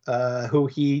partner, who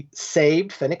he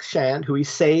saved, Fennec Shand, who he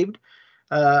saved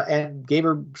and gave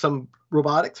her some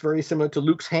robotics very similar to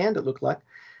Luke's hand. It looked like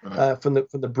from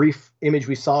the brief image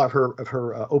we saw of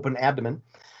her open abdomen.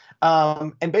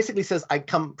 And basically says, I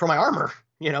come for my armor,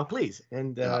 you know, please.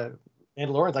 And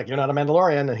Mandalorian's like, you're not a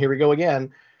Mandalorian, and here we go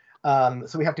again.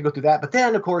 So we have to go through that. But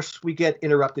then, of course, we get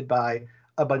interrupted by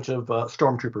a bunch of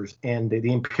stormtroopers and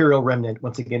the Imperial remnant,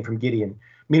 once again, from Gideon.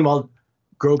 Meanwhile,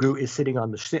 Grogu is sitting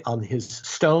on his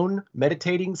stone,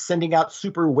 meditating, sending out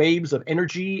super waves of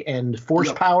energy and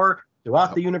force power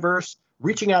throughout the universe,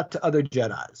 reaching out to other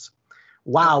Jedis.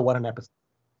 Wow, what an episode.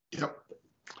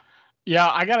 Yeah,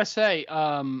 I got to say,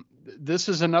 this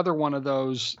is another one of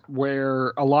those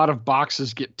where a lot of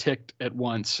boxes get ticked at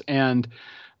once. And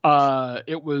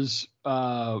it was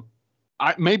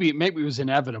maybe it was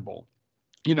inevitable,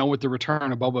 you know, with the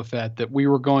return of Boba Fett, that we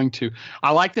were going to.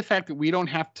 I like the fact that we don't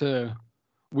have to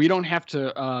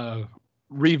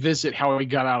revisit how he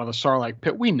got out of the Sarlacc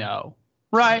pit. We know,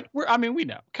 right? We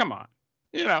know. Come on,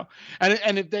 you know.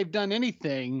 And if they've done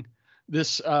anything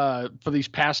for these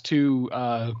past two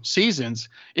seasons,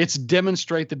 it's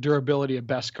demonstrate the durability of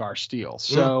Beskar steel.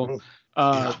 So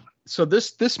so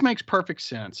this makes perfect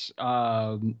sense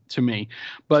to me.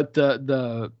 But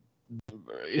the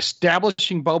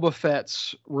establishing Boba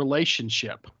Fett's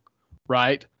relationship,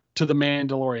 right, to the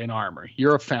Mandalorian armor.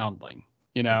 You're a foundling,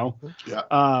 was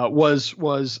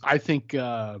I think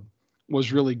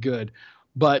was really good.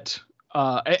 But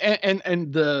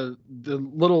and the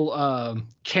little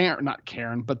not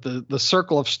Karen, but the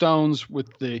circle of stones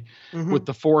with the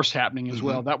Force happening as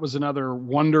well. That was another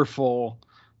wonderful.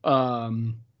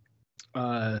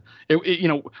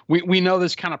 We know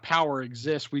this kind of power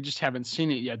exists. We just haven't seen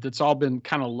it yet. That's all been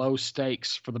kind of low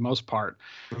stakes for the most part.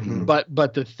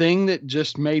 But the thing that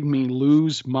just made me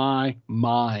lose my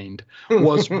mind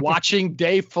was watching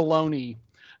Dave Filoni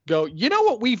go, you know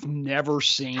what we've never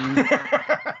seen?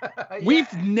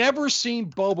 We've never seen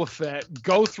Boba Fett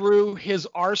go through his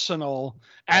arsenal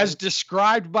as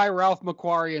described by Ralph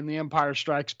McQuarrie in the Empire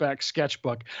Strikes Back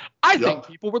sketchbook. I think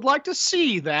people would like to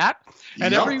see that.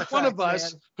 And every one of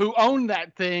us who owned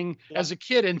that thing as a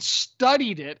kid and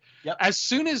studied it, as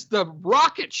soon as the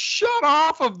rocket shut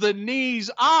off of the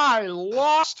knees, I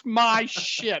lost my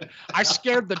shit. I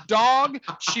scared the dog.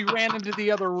 She ran into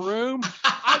the other room.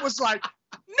 I was like,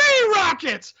 knee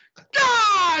rockets!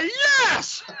 God,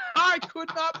 yes! I could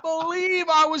not believe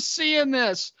I was seeing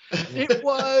this. It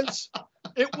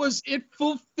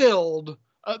fulfilled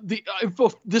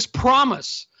this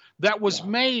promise that was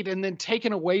made and then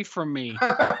taken away from me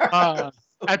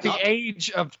at the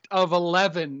age of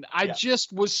 11. I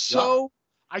just was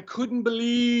I couldn't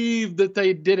believe that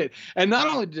they did it. And not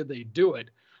only did they do it,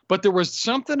 but there was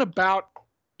something about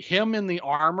him in the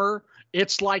armor.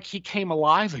 It's like he came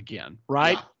alive again,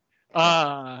 right?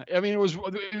 I mean, it was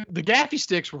the gaffy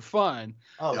sticks were fun.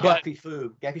 Oh,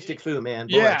 gaffy stick foo, man.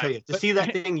 Boy, I tell you, to see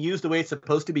that thing used the way it's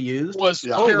supposed to be used was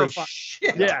terrifying.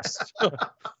 Shit. Yes.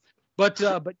 But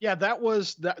yeah, that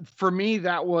was that for me.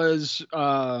 That was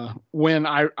when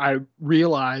I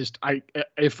realized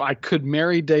if I could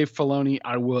marry Dave Filoni,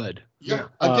 I would. Yeah.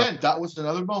 Again, that was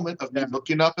another moment of me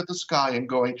looking up at the sky and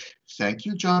going, "Thank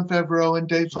you, Jon Favreau and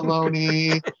Dave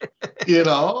Filoni."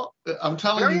 I'm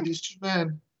telling you, these two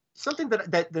men. Something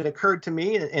that occurred to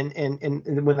me,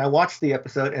 and when I watched the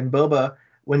episode, and Boba,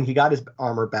 when he got his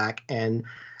armor back and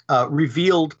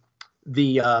revealed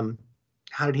the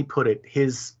how did he put it,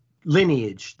 his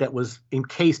lineage that was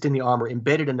encased in the armor,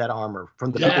 embedded in that armor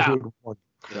from the people who had worn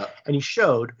it. Yeah. And he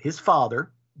showed his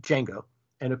father, Jango,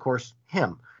 and of course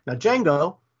him. Now,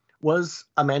 Jango was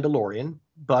a Mandalorian,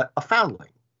 but a foundling,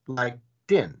 like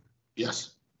Din.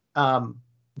 Yes.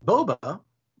 Boba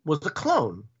was a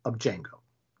clone of Jango.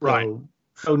 Right.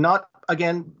 So not,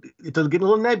 again, it's getting a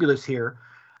little nebulous here.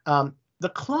 The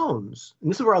clones, and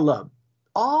this is where I love,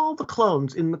 all the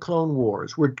clones in the Clone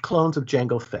Wars were clones of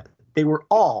Jango Fett. They were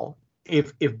all,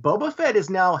 if Boba Fett is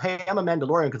now, hey, I'm a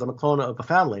Mandalorian because I'm a clone of a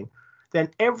foundling, then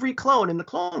every clone in the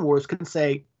Clone Wars can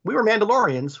say, we were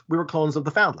Mandalorians, we were clones of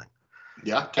the foundling.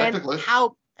 Yeah, technically.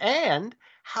 And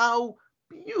how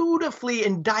beautifully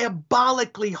and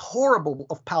diabolically horrible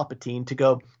of Palpatine to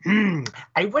go,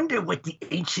 I wonder what the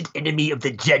ancient enemy of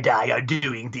the Jedi are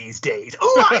doing these days.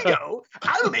 Oh, I know.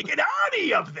 I'll make an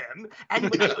army of them. And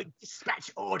when I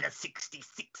dispatch Order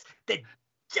 66, the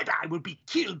Jedi will be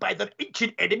killed by the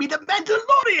ancient enemy, the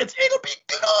Mandalorians. It'll be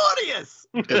glorious.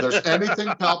 If there's anything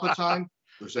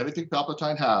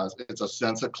Palpatine has, it's a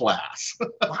sense of class.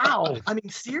 Wow. I mean,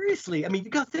 seriously. I mean, you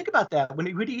got to think about that. When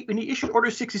he issued Order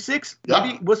 66,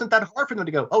 maybe it wasn't that hard for them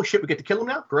to go, oh, shit, we get to kill him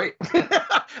now? Great.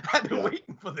 I've been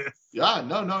waiting for this. Yeah,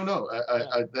 no.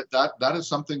 That is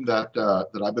something that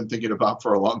I've been thinking about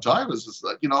for a long time. Is just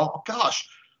like, gosh,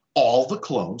 all the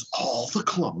clones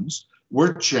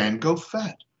were Jango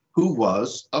Fett, who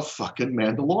was a fucking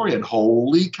Mandalorian.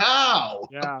 Holy cow.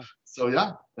 Yeah. So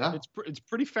yeah. It's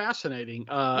pretty fascinating,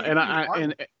 and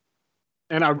I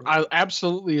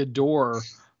absolutely adore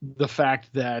the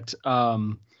fact that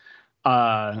all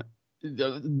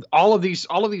of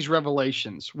these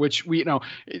revelations, which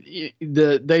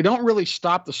they don't really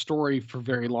stop the story for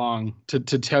very long to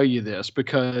tell you this,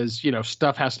 because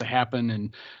stuff has to happen,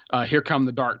 and here come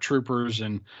the Dark Troopers,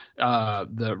 and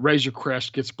the Razor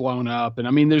Crest gets blown up, and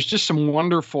I mean there's just some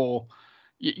wonderful.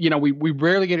 We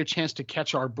rarely get a chance to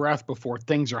catch our breath before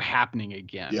things are happening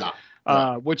again. Yeah.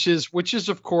 Which is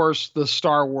of course the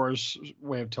Star Wars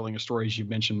way of telling a story, as you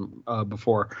mentioned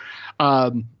before.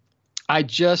 I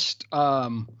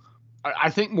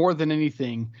think more than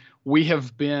anything, we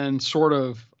have been sort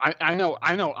of. I know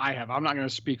I have. I'm not going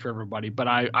to speak for everybody, but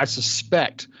I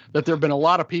suspect that there have been a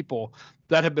lot of people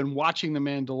that have been watching The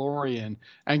Mandalorian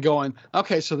and going,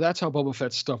 okay, so that's how Boba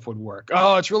Fett's stuff would work.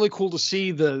 Oh, it's really cool to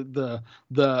see the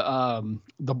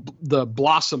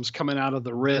blossoms coming out of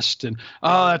the wrist, and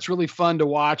oh, that's really fun to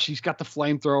watch. He's got the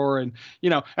flamethrower, and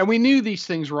and we knew these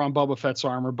things were on Boba Fett's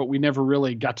armor, but we never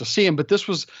really got to see him. But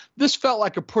this felt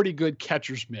like a pretty good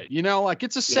catcher's mitt, like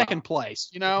it's a second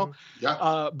place,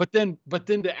 Yeah. But then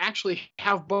to actually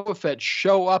have Boba Fett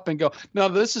show up and go, no,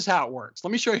 this is how it works.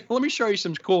 Let me show you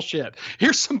some cool shit.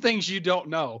 Here's some things you don't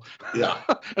know. Yeah.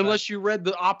 Unless you read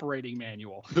the operating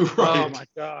manual. Right. Oh my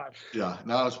God. Yeah.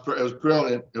 No, it was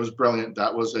brilliant. It was brilliant.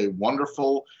 That was a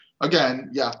wonderful. Again,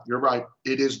 yeah, you're right.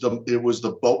 It was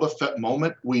the Boba Fett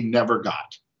moment we never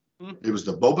got. It was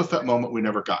the Boba Fett moment we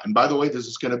never got. And by the way, this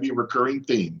is going to be a recurring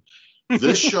theme.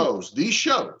 These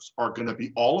shows are going to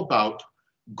be all about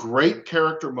great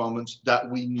character moments that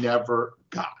we never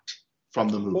got from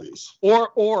the movies.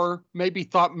 Or maybe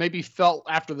felt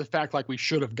after the fact like we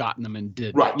should have gotten them and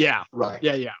did. Right. Yeah. Right.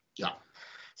 Yeah.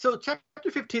 So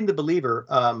chapter 15, The Believer,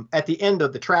 at the end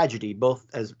of the tragedy, both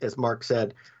as Mark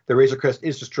said, the Razor Crest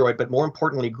is destroyed, but more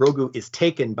importantly, Grogu is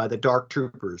taken by the Dark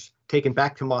Troopers, taken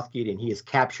back to Moff Gideon. He is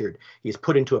captured. He is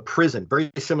put into a prison,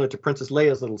 very similar to Princess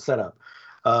Leia's little setup,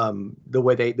 the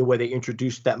way they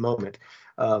introduced that moment,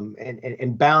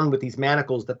 and bound with these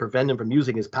manacles that prevent him from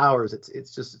using his powers.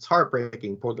 It's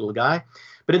heartbreaking, poor little guy.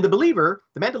 But in The Believer,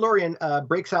 the Mandalorian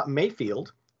breaks out in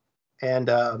Mayfield, and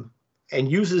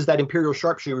uses that Imperial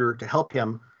sharpshooter to help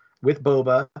him with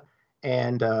Boba,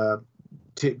 and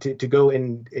to go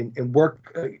and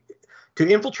work to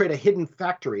infiltrate a hidden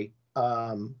factory,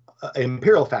 an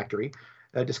Imperial factory,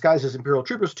 disguised as Imperial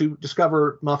troopers, to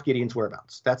discover Moff Gideon's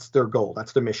whereabouts. That's their goal.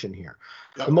 That's their mission here.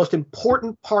 Yep. The most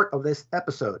important part of this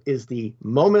episode is the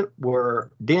moment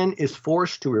where Din is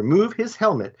forced to remove his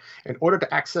helmet in order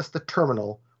to access the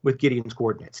terminal with Gideon's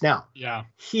coordinates. Now,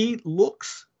 he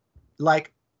looks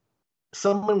like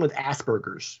someone with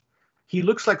Asperger's. He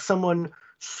looks like someone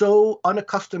so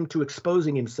unaccustomed to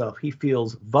exposing himself. He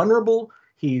feels vulnerable.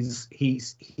 He's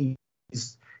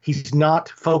not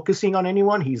focusing on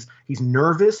anyone. He's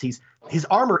nervous. His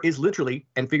armor is literally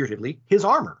and figuratively his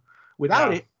armor.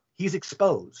 Without it, he's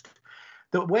exposed.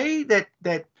 The way that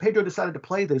Pedro decided to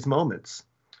play those moments,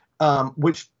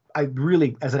 which I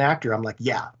really, as an actor, I'm like,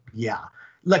 yeah.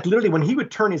 Like literally when he would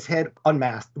turn his head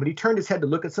unmasked, when he turned his head to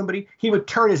look at somebody, he would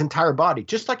turn his entire body,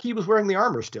 just like he was wearing the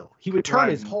armor still. He would turn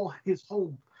his whole,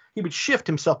 he would shift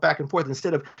himself back and forth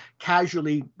instead of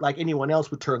casually like anyone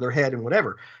else would turn their head and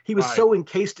whatever. He was so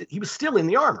encased, he was still in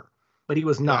the armor, but he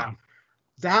was not. Yeah.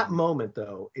 That moment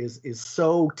though is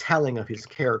so telling of his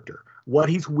character, what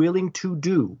he's willing to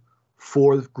do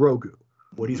for Grogu,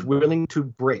 what he's willing to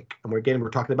break. And we're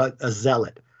talking about a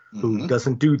zealot who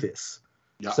doesn't do this.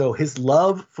 Yeah. So his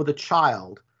love for the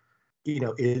child,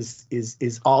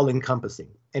 is all encompassing,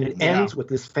 and it ends with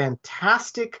this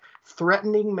fantastic,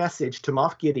 threatening message to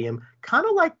Moff Gideon, kind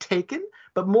of like Taken,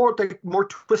 but more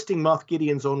twisting Moff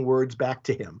Gideon's own words back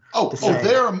to him.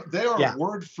 They are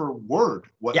word for word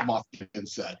what Moff Gideon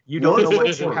said. You don't know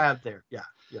what you have there. Yeah.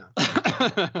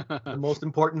 The most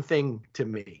important thing to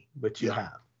me, which you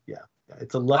have. Yeah.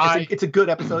 It's a good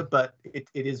episode, but it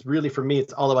is really, for me,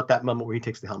 it's all about that moment where he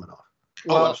takes the helmet off.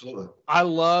 Well, absolutely. I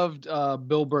loved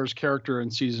Bill Burr's character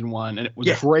in season 1, and it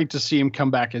was great to see him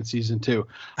come back in season 2.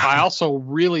 I also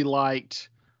really liked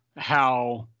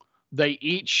how they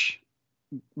each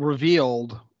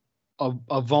revealed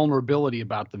a vulnerability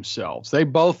about themselves. They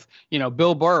both,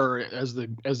 Bill Burr as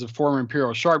the former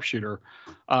Imperial sharpshooter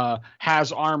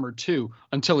has armor too,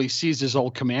 until he sees his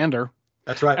old commander.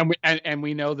 That's right. And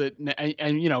we know that,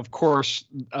 and of course,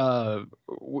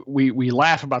 we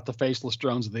laugh about the faceless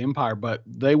drones of the Empire, but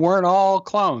they weren't all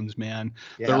clones, man.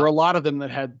 Yeah. There were a lot of them that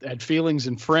had feelings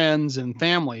and friends and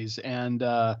families, and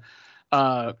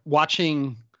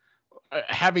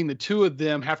having the two of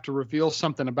them have to reveal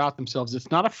something about themselves.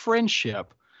 It's not a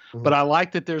friendship, but I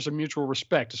like that there's a mutual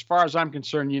respect. As far as I'm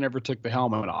concerned, you never took the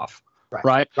helmet off,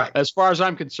 right? As far as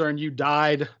I'm concerned, you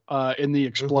died in the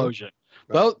explosion.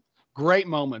 Both great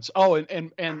moments. Oh,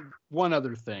 and one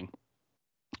other thing.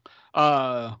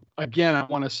 Again, I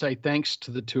want to say thanks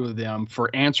to the two of them for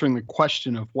answering the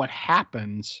question of what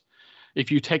happens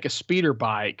if you take a speeder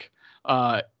bike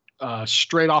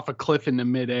straight off a cliff into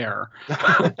midair.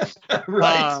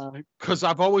 Right. Because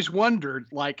I've always wondered,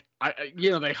 like,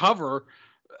 they hover.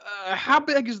 How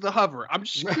big is the hover? I'm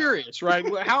just curious, right?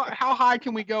 How high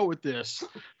can we go with this?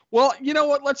 Well, you know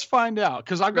what? Let's find out,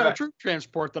 because I've got a troop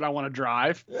transport that I want to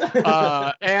drive,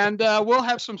 and we'll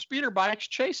have some speeder bikes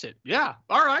chase it. Yeah.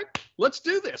 All right. Let's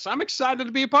do this. I'm excited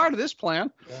to be a part of this plan.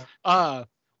 Yeah.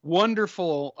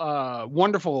 wonderful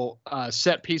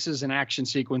set pieces and action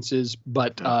sequences,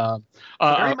 but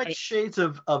very much shades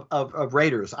of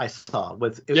Raiders I saw,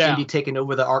 with Indy taking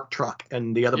over the ARC truck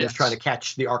and the other one's trying to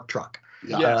catch the ARC truck.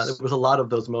 Yes. There was a lot of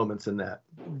those moments in that.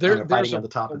 There's fighting on the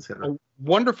top, etc. A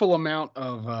wonderful amount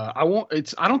of I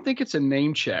don't think it's a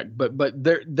name check, but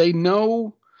they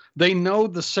know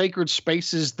the sacred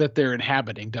spaces that they're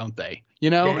inhabiting, don't they? You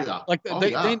know,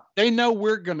 they know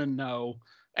we're gonna know.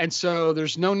 And so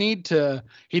there's no need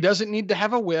he doesn't need to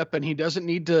have a whip, and he doesn't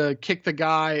need to kick the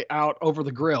guy out over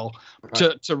the grill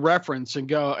to reference and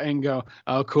go,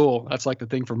 oh, cool. That's like the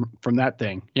thing from that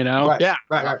thing, you know? Right. Yeah.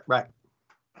 Right.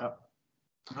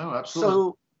 Oh, absolutely.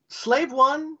 So Slave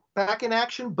One back in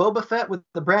action, Boba Fett with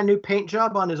the brand new paint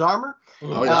job on his armor.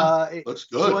 Oh yeah. Looks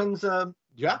good. Joins,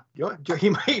 he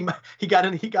got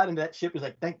into that ship. He's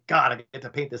like, thank God I get to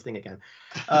paint this thing again.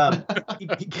 He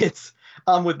gets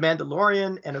with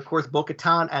Mandalorian and of course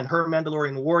Bo-Katan and her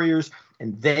Mandalorian warriors,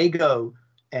 and they go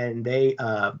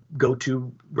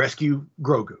to rescue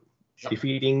Grogu,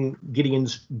 defeating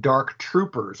Gideon's dark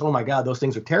troopers. Oh my God, those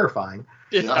things are terrifying.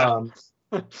 Yeah.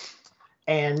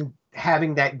 And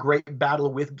having that great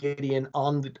battle with Gideon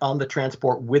on the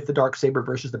transport with the Darksaber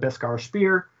versus the Beskar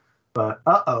spear, but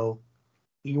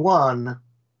he won,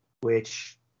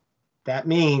 which that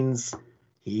means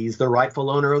he's the rightful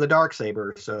owner of the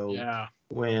Darksaber. So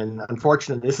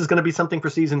unfortunately, this is going to be something for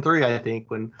season 3, I think.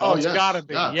 It's got to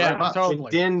be. Yeah, totally.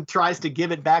 When Din tries to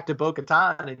give it back to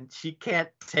Bo-Katan and she can't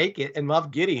take it, and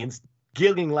Moff Gideon's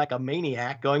giggling like a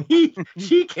maniac, going,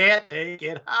 she can't take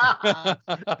it,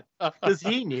 because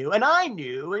he knew, and I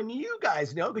knew, and you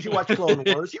guys know because you watch Clone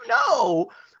Wars. You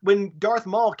know, when Darth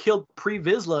Maul killed Pre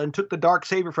Vizsla and took the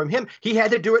Darksaber from him, he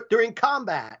had to do it during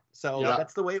combat. So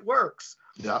that's the way it works.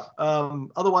 Yeah.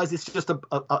 Otherwise, it's just a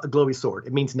glowy sword.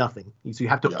 It means nothing. So you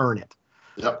have to earn it.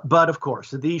 Yep. But of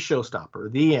course, the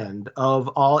showstopper, the end of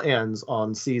all ends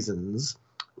on seasons,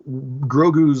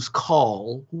 Grogu's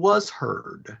call was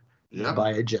heard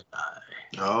by a Jedi.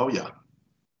 Oh yeah.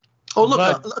 Oh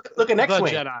look an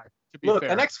X-wing. Jedi. Look,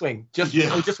 an X-wing.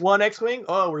 Just one X-wing.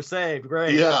 Oh, we're saved.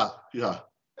 Great. Yeah.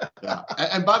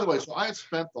 And by the way, so I had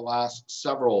spent the last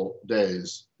several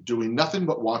days doing nothing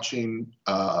but watching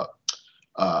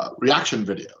reaction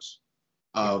videos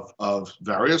of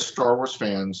various Star Wars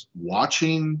fans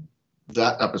watching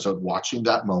that episode, watching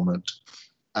that moment,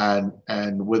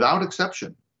 and without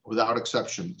exception,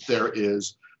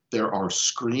 there are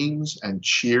screams and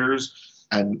cheers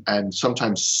and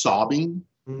sometimes sobbing.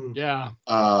 Yeah.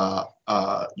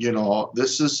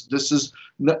 This is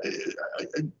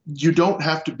you don't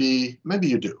have to be, maybe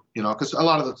you do, because a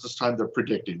lot of this time they're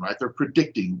predicting, right? They're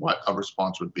predicting what a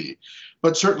response would be.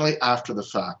 But certainly after the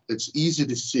fact, it's easy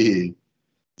to see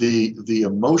the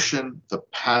emotion, the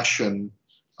passion,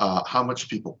 how much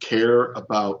people care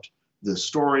about the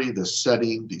story, the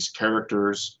setting, these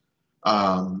characters.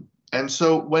 And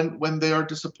so when they are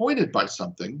disappointed by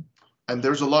something, and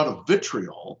there's a lot of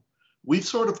vitriol, we've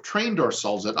sort of trained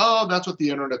ourselves that, that's what the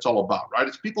internet's all about, right?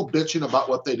 It's people bitching about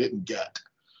what they didn't get.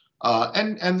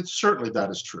 And certainly that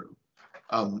is true.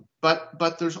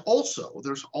 But there's also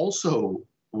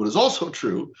what is also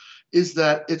true is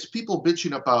that it's people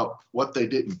bitching about what they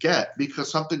didn't get because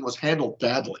something was handled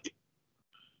badly.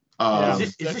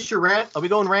 Is this your rant? Are we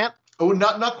going rant? Oh,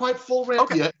 not quite full rant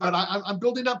yet, but I'm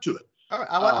building up to it. All right,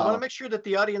 I want to make sure that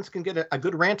the audience can get a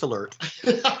good rant alert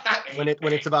when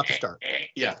it's about to start.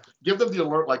 Yeah, give them the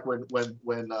alert like when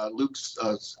Luke's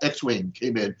X-wing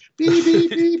came in. Beep beep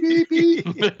beep beep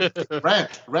beep.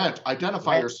 Rant.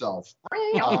 Identify yourself.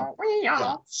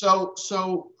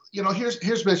 So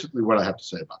here's basically what I have to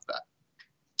say about that.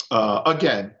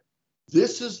 Again,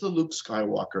 this is the Luke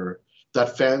Skywalker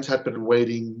that fans had been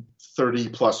waiting 30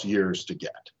 plus years to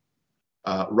get.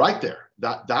 Right there.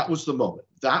 That was the moment.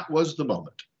 That was the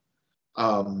moment.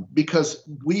 Because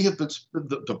we have been,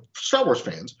 the Star Wars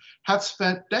fans have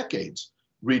spent decades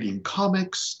reading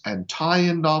comics and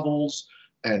tie-in novels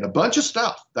and a bunch of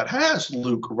stuff that has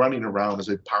Luke running around as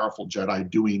a powerful Jedi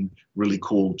doing really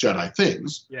cool Jedi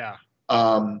things. Yeah.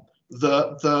 The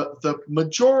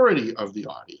majority of the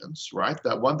audience, right?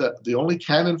 That the only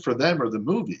canon for them are the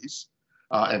movies,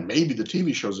 and maybe the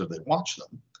TV shows if they watch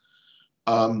them.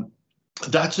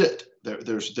 That's it.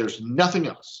 There's nothing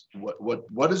else.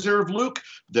 What is there of Luke?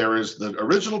 There is the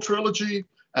original trilogy,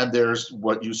 and there's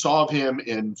what you saw of him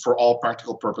in, for all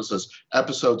practical purposes,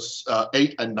 episodes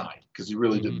 8 and 9, because he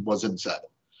really was in 7.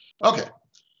 Okay.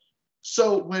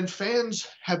 So when fans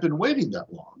have been waiting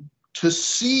that long to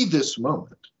see this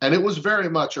moment, and it was very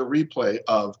much a replay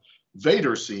of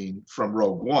Vader scene from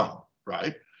Rogue One,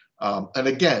 right? And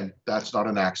again, that's not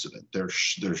an accident. They're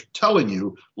telling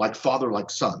you like father, like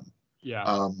son.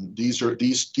 Yeah.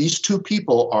 These two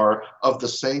people are of the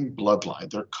same bloodline.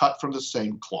 They're cut from the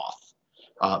same cloth.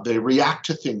 They react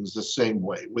to things the same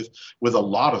way, with a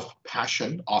lot of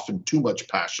passion, often too much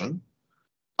passion,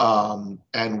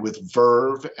 and with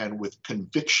verve and with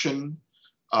conviction.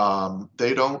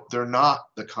 They're not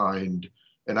the kind,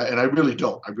 and I really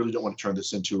don't want to turn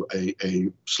this into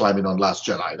a slamming on Last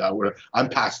Jedi. I'm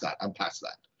past that.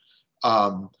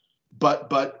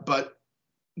 But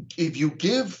if you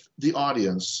give the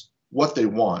audience what they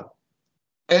want,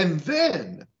 and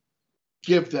then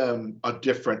give them a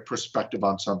different perspective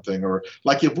on something, or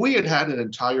like if we had an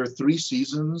entire 3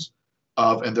 seasons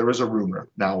of, and there is a rumor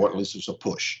now, or at least there's a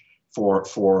push for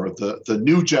the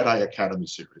new Jedi Academy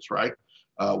series, right?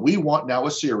 We want now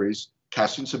a series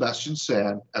casting Sebastian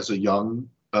Stan as a young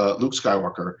Luke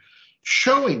Skywalker,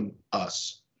 showing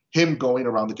us him going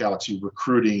around the galaxy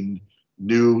recruiting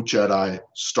new Jedi,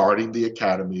 starting the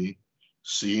academy,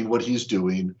 seeing what he's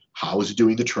doing, how is he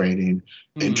doing the training,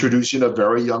 introducing a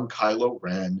very young Kylo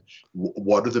Ren,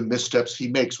 what are the missteps he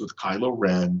makes with Kylo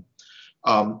Ren.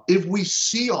 If we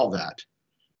see all that,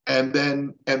 and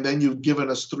then you've given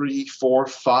us 3, 4,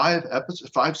 5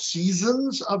 episodes, 5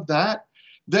 seasons of that,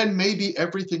 then maybe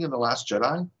everything in The Last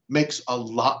Jedi makes a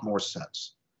lot more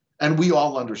sense. And we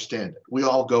all understand it. We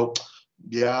all go,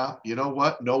 yeah, you know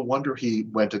what? No wonder he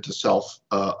went into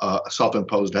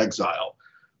self-imposed exile.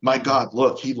 My God,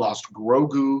 look, he lost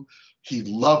Grogu. He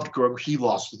loved Grogu. He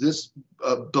lost this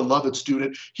beloved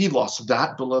student. He lost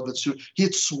that beloved student. He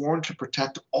had sworn to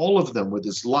protect all of them with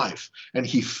his life, and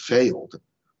he failed.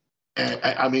 And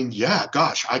I mean, yeah,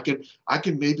 gosh, I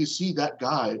can maybe see that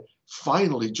guy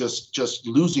finally just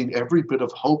losing every bit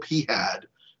of hope he had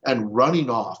and running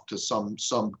off to some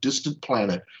distant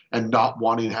planet and not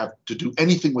wanting to have to do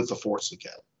anything with the Force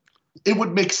again. It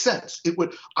would make sense.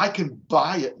 I can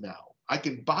buy it now. I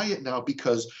can buy it now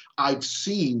because I've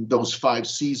seen those 5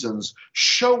 seasons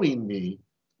showing me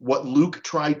what Luke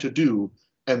tried to do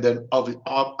and then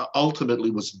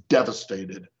ultimately was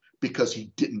devastated because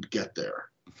he didn't get there.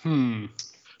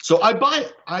 So I buy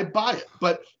it.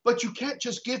 But you can't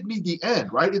just give me the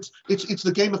end, right? It's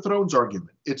the Game of Thrones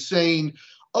argument. It's saying,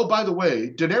 oh, by the way,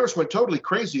 Daenerys went totally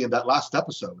crazy in that last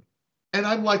episode. And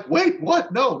I'm like, wait,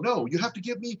 what? No. You have to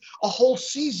give me a whole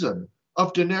season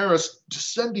of Daenerys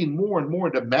descending more and more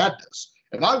into madness.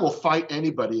 And I will fight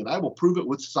anybody, and I will prove it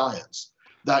with science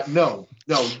that no,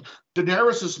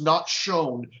 Daenerys is not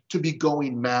shown to be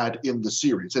going mad in the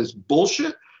series. It's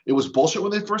bullshit. It was bullshit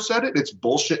when they first said it. It's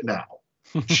bullshit now.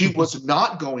 She was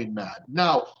not going mad.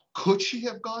 Now, could she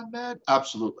have gone mad?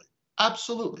 Absolutely.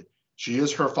 Absolutely. She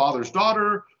is her father's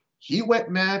daughter. He went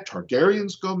mad.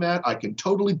 Targaryens go mad. I can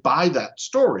totally buy that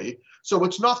story. So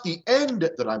it's not the end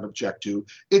that I'm object to.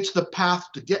 It's the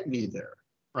path to get me there.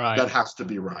 Right. That has to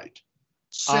be right.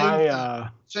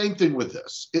 Same thing with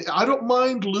this. I don't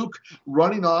mind Luke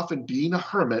running off and being a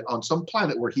hermit on some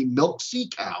planet where he milks sea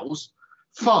cows.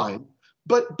 Fine.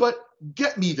 But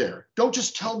get me there. Don't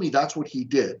just tell me that's what he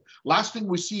did. Last thing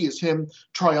we see is him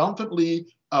triumphantly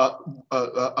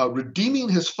redeeming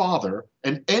his father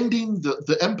and ending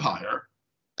the empire.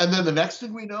 And then the next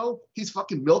thing we know, he's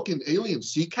fucking milking alien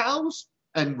sea cows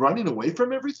and running away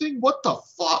from everything. What the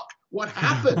fuck? What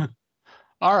happened?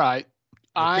 All right.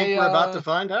 I think we're about to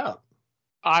find out.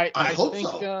 I hope think,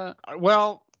 so.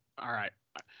 Well, all right.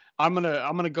 I'm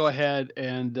gonna go ahead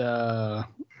and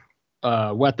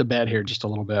wet the bed here just a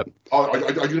little bit. Oh, are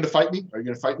you going to fight me?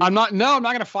 I'm not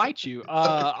going to fight you.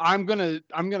 I'm going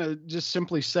to just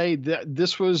simply say that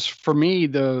this was for me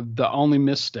the only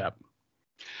misstep.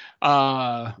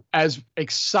 As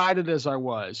excited as I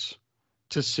was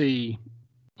to see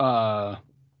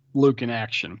Luke in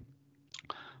action,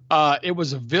 it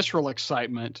was a visceral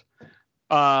excitement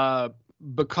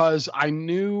because I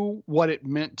knew what it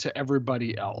meant to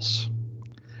everybody else.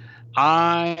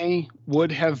 I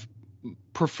would have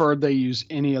preferred they use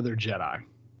any other Jedi.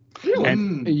 Really?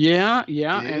 And yeah.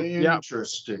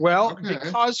 Interesting. Well, okay.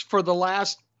 Because for the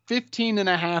last 15 and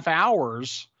a half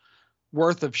hours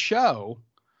worth of show,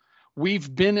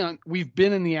 we've been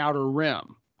in the Outer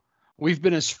Rim. We've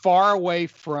been as far away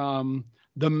from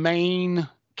the main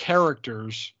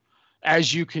characters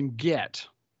as you can get.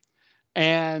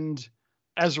 And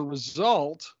as a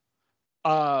result,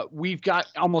 we've got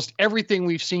almost everything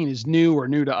we've seen is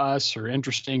new to us or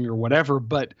interesting or whatever,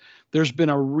 but there's been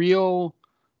a real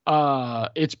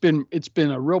it's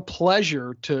been a real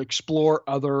pleasure to explore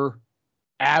other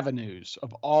avenues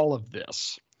of all of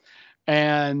this.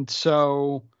 And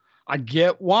so I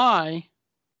get why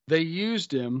they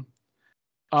used him.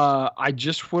 I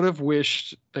just would have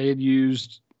wished they had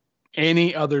used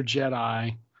any other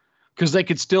Jedi, because they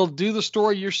could still do the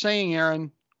story you're saying,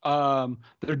 Aaron. We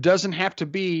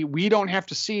don't have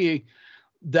to see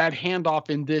that handoff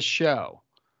in this show.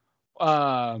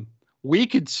 We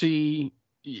could see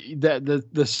that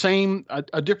the same,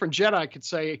 a different Jedi could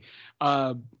say,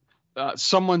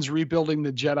 someone's rebuilding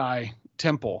the Jedi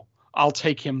temple. I'll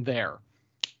take him there.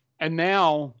 And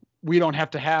now we don't have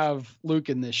to have Luke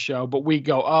in this show, but we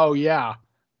go, oh yeah,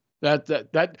 that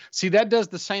does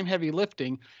the same heavy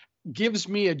lifting, gives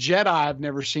me a Jedi I've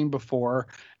never seen before.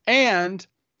 And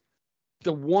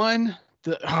I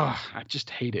just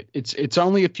hate it. It's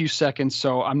only a few seconds.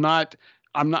 So I'm not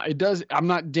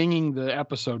dinging the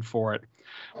episode for it,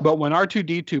 but when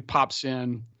R2-D2 pops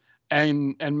in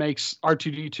and makes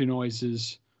R2-D2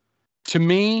 noises, to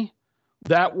me,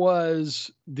 that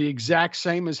was the exact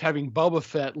same as having Boba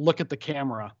Fett look at the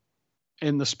camera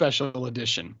in the special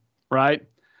edition, right?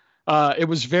 It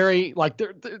was very like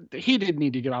he didn't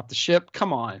need to get off the ship.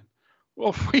 Come on.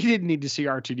 Well, we didn't need to see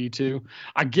R2-D2.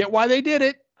 I get why they did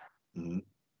it. Mm-hmm.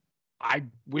 I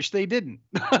wish they didn't.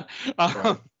 Right.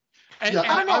 I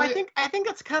don't know. I think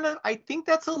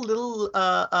that's a little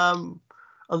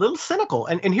cynical,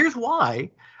 and here's why.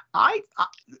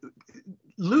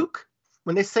 Luke,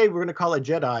 when they say we're going to call a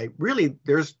Jedi, really,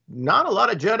 there's not a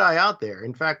lot of Jedi out there.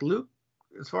 In fact, Luke,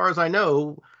 as far as I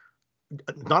know,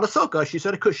 not Ahsoka. She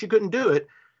said she couldn't do it.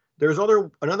 There's another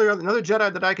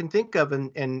Jedi that I can think of, and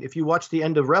if you watch the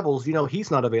end of Rebels, he's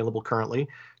not available currently.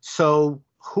 So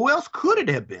who else could it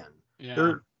have been?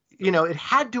 Yeah. It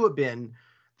had to have been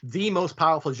the most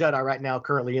powerful Jedi right now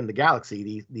currently in the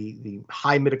galaxy, the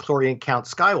high midichlorian Count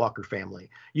Skywalker family.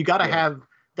 You got to have.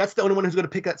 That's the only one who's going to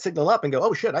pick that signal up and go,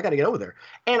 oh, shit, I got to get over there.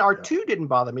 And R2 didn't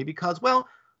bother me because, well,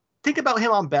 think about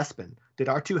him on Bespin. Did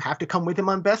R2 have to come with him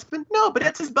on Bespin? No, but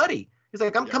that's his buddy. He's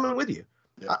like, I'm coming with you.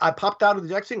 Yeah. I popped out of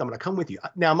the X-Wing. I'm going to come with you.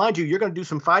 Now, mind you, you're going to do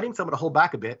some fighting, so I'm going to hold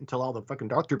back a bit until all the fucking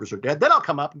Darth Troopers are dead. Then I'll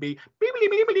come up and be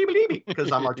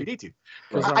because I'm R2-D2.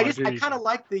 I kind of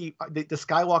like the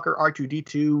Skywalker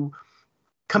R2-D2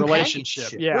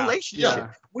 relationship.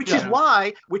 Which is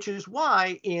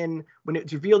why when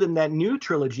it's revealed in that new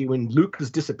trilogy, when Luke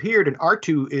has disappeared and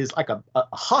R2 is like a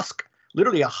husk,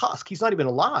 literally a husk. He's not even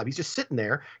alive. He's just sitting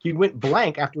there. He went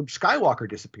blank after Skywalker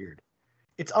disappeared.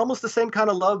 It's almost the same kind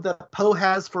of love that Poe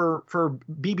has for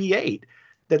BB-8,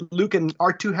 that Luke and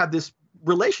R2 have this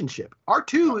relationship.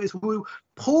 R2 is who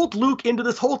pulled Luke into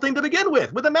this whole thing to begin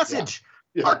with a message.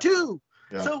 R2.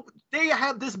 Yeah. So they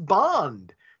have this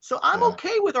bond. So I'm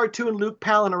okay with R2 and Luke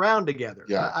palling around together.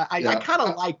 Yeah. I kind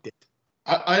of liked it.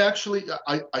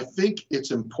 I think it's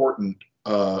important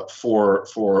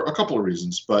for a couple of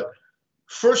reasons. But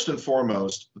first and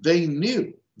foremost, they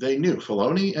knew,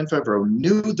 Filoni and Favreau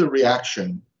knew the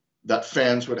reaction that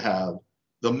fans would have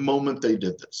the moment they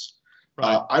did this.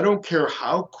 Right. I don't care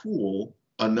how cool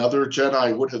another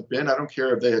Jedi would have been. I don't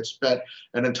care if they had spent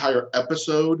an entire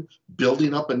episode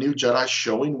building up a new Jedi,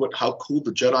 showing how cool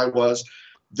the Jedi was.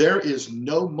 There is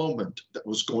no moment that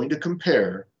was going to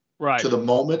compare to the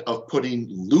moment of putting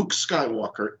Luke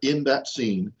Skywalker in that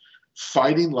scene,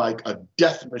 fighting like a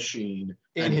death machine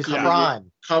in his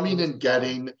prime, coming and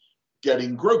getting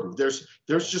Grogu.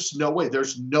 There's just no way.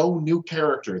 There's no new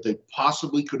character they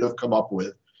possibly could have come up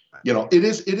with. It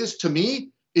is to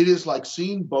me, it is like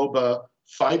seeing Boba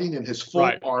fighting in his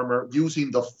full armor,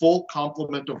 using the full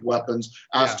complement of weapons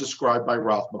as described by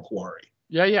Ralph McQuarrie.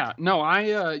 Yeah. No,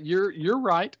 you're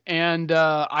right, and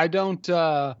I don't.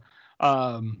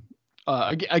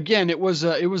 Again, it was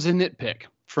a nitpick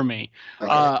for me.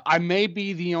 I may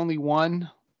be the only one.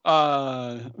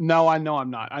 No, I know I'm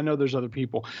not. I know there's other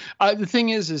people. The thing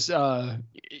is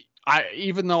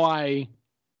even though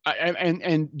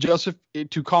and Joseph,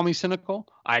 to call me cynical,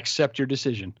 I accept your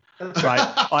decision.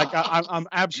 Right? Like I'm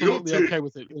absolutely okay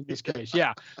with it in this case.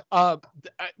 Yeah.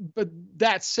 But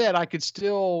that said, I could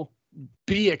still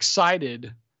be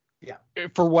excited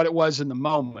for what it was in the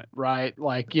moment, right?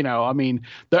 Like, I mean,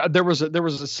 there was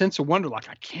a sense of wonder, like,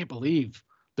 I can't believe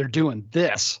they're doing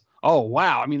this. Oh,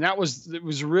 wow. I mean, it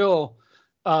was real,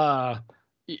 it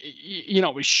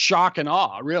was shock and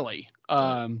awe, really.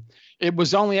 It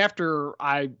was only after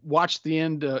I watched the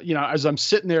end, as I'm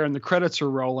sitting there and the credits are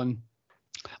rolling,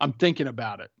 I'm thinking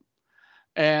about it.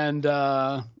 And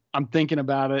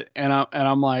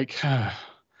I'm like,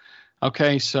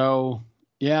 okay, so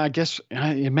yeah, I guess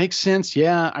it makes sense.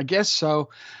 Yeah, I guess so.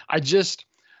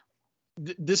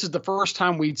 This is the first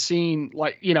time we'd seen,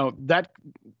 like, that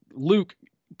Luke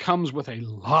comes with a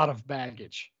lot of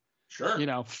baggage.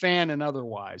 Sure. Fan and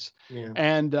otherwise. Yeah.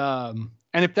 And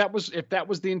if that was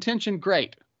the intention,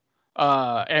 great.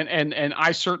 And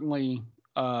I certainly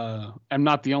am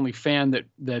not the only fan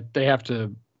that they have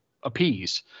to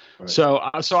appease. Right. So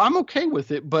I'm okay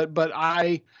with it, but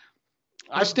I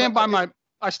stand by my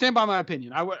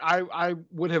opinion. I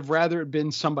would have rather it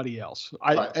been somebody else.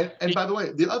 And by the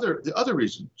way, the other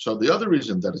reason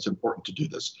that it's important to do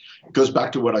this goes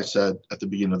back to what I said at the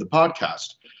beginning of the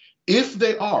podcast. If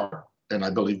they are, and I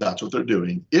believe that's what they're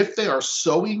doing, if they are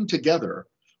sewing together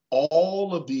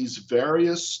all of these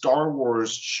various Star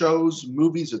Wars shows,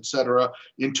 movies, etc.,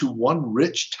 into one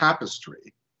rich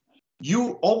tapestry,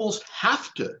 you almost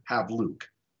have to have Luke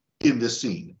in this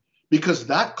scene, because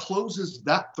that closes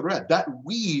that thread, that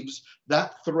weaves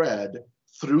that thread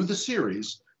through the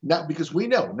series. Now, because we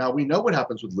know what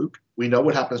happens with Luke. We know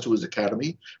what happens to his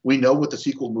academy. We know what the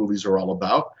sequel movies are all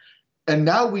about. And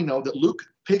now we know that Luke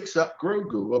picks up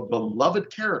Grogu, a beloved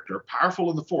character, powerful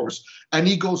in the Force, and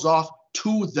he goes off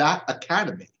to that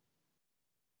academy.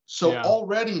 So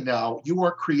already now you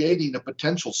are creating a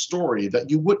potential story that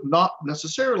you would not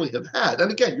necessarily have had.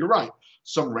 And again, you're right.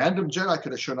 Some random Jedi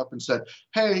could have shown up and said,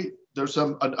 hey, there's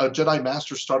a Jedi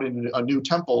Master starting a new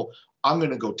temple. I'm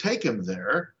going to go take him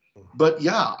there. But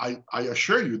yeah, I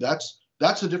assure you that's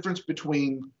the difference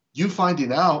between you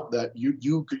finding out that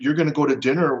you're going to go to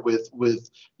dinner with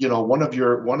one of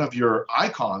your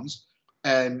icons,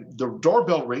 and the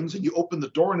doorbell rings and you open the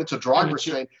door and it's a driver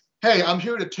saying, hey, I'm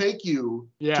here to take you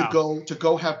to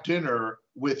go have dinner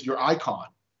with your icon.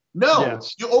 No,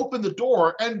 you open the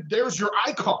door and there's your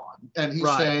icon, and he's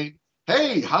saying,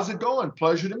 hey, how's it going?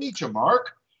 Pleasure to meet you,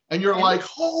 Mark. And you're like,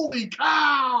 holy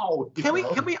cow!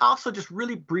 Can we also just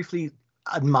really briefly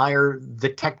admire the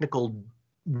technical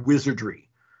wizardry?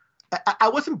 I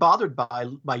wasn't bothered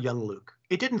by young Luke.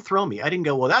 It didn't throw me. I didn't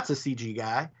go, well, that's a CG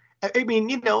guy. I mean,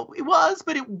 it was,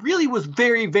 but it really was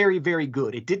very, very, very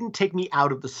good. It didn't take me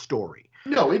out of the story.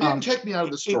 No, it didn't take me out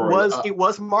of the story. It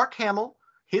was Mark Hamill.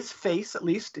 His face, at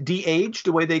least, de-aged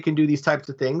the way they can do these types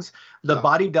of things. The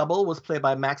body double was played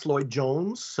by Max Lloyd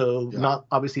Jones, so not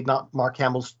Mark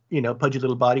Hamill's pudgy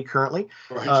little body currently,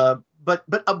 but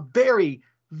a very,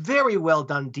 very well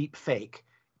done deep fake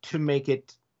to make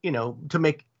it to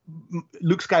make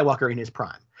Luke Skywalker in his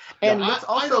prime. And let's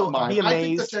also be amazed. I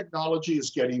think the technology is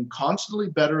getting constantly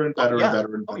better and better and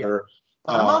better and better.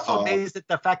 I'm also amazed at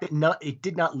the fact that it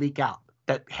did not leak out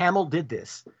that Hamill did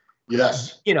this.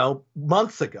 Yes.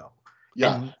 Months ago.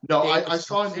 Yeah. No, I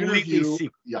saw an interview.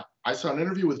 Yeah. I saw an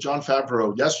interview with Jon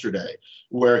Favreau yesterday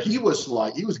where he was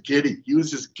giddy. He was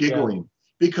just giggling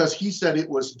because he said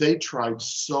they tried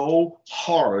so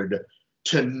hard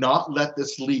to not let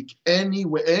this leak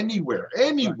anywhere.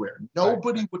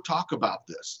 Nobody would talk about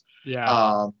this.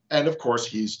 Yeah. And of course,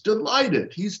 he's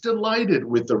delighted. He's delighted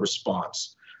with the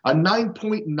response. A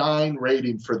 9.9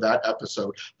 rating for that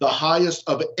episode, the highest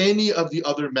of any of the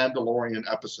other Mandalorian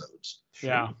episodes.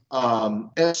 Yeah.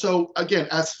 And so again,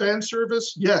 as fan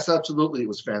service, yes, absolutely, it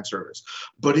was fan service,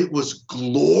 but it was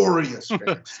glorious fan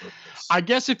service. I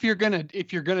guess if you're gonna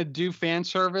do fan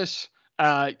service,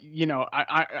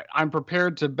 I'm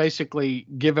prepared to basically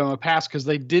give them a pass because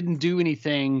they didn't do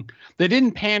anything. They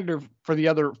didn't pander for the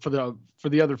other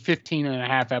 15 and a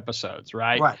half episodes,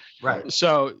 right? Right.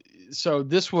 So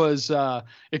this was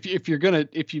if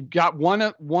you've got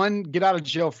one get out of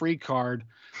jail free card,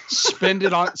 spend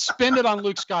it on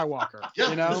Luke Skywalker.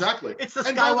 Yeah, exactly. It's the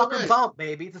Skywalker bump,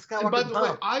 baby. It's the Skywalker bump. By the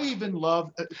way, I even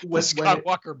love the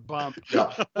Skywalker bump.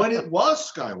 Yeah, when it was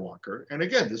Skywalker, and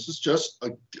again, this is just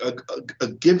a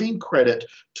giving credit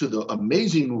to the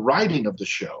amazing writing of the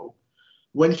show.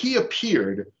 When he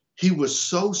appeared, he was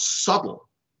so subtle.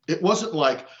 It wasn't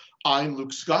like, I'm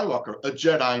Luke Skywalker, a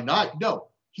Jedi Knight. No.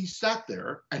 He sat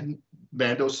there and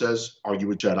Mando says, are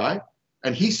you a Jedi?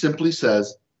 And he simply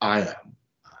says, I am.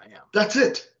 That's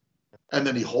it. And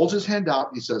then he holds his hand out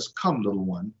and he says, come, little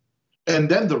one. And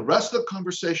then the rest of the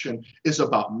conversation is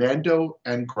about Mando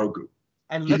and Grogu.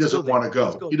 And he doesn't want to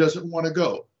go. He doesn't want to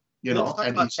go.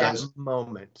 And he says,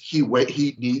 moment. He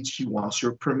wants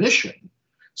your permission.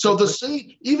 So the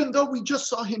scene, even though we just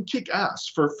saw him kick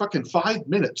ass for fucking 5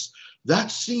 minutes,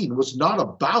 that scene was not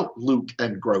about Luke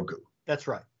and Grogu. That's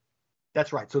right.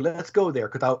 So let's go there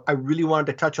because I really wanted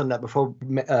to touch on that before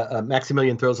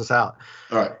Maximilian throws us out.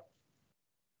 All right.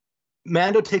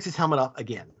 Mando takes his helmet off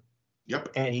again. Yep.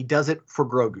 And he does it for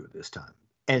Grogu this time.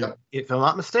 And if I'm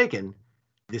not mistaken,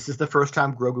 this is the first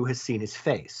time Grogu has seen his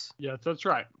face. Yeah, that's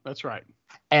right.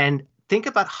 And think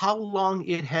about how long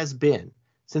it has been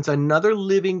since another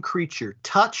living creature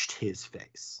touched his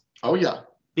face. Oh, yeah.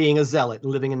 Being a zealot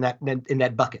and living in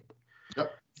that bucket.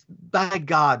 Yep. By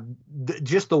God,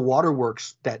 just the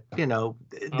waterworks that, the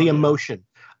emotion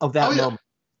of that moment.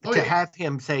 have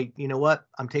him say, you know what,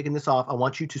 I'm taking this off. I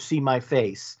want you to see my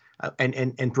face,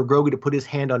 and for Grogu to put his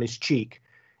hand on his cheek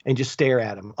and just stare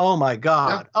at him. Oh my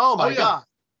God! Yeah. Oh my God!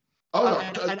 Oh,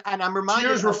 and I'm reminded.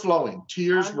 Tears were flowing.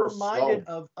 I'm reminded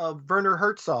of Werner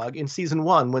Herzog in season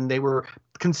 1 when they were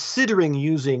considering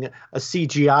using a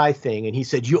CGI thing, and he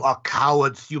said, "You are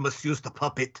cowards. You must use the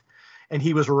puppet," and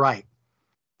he was right.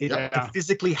 To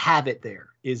physically have it there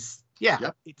is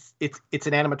it's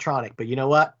an animatronic, but you know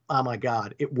what? Oh my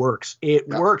God, it works. It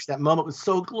works. That moment was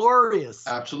so glorious.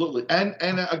 Absolutely. And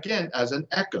again, as an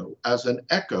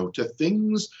echo to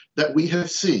things that we have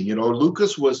seen. You know,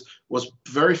 Lucas was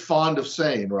very fond of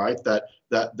saying, right, that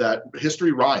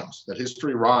history rhymes,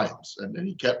 and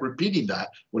he kept repeating that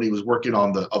when he was working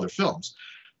on the other films.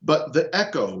 But the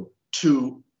echo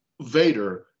to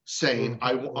Vader saying,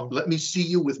 let me see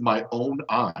you with my own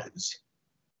eyes.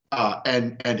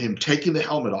 And him taking the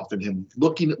helmet off and him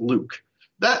looking at Luke,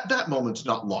 that moment's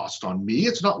not lost on me.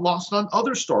 It's not lost on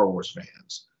other Star Wars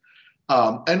fans.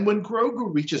 And when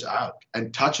Grogu reaches out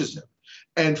and touches him,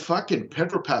 and fucking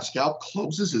Pedro Pascal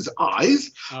closes his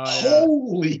eyes,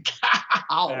 holy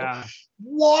cow! Yeah.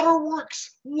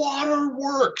 Waterworks.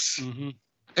 Mm-hmm.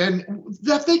 And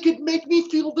that they could make me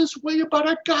feel this way about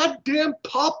a goddamn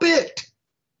puppet.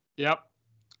 Yep.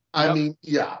 I mean,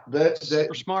 yeah,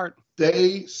 super smart.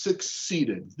 They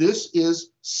succeeded. This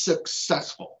is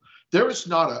successful. There is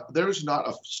not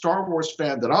a Star Wars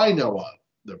fan that I know of.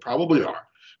 There probably are,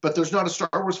 but there's not a Star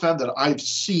Wars fan that I've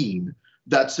seen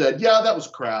that said, "Yeah, that was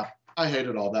crap. I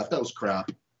hated all that. That was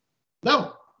crap."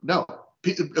 No.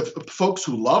 Folks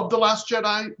who loved The Last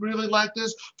Jedi really like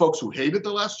this. Folks who hated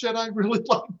The Last Jedi really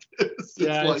like this.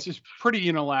 It's just pretty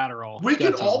unilateral. We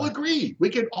can all agree.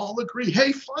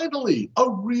 Hey, finally, a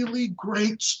really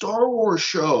great Star Wars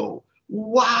show.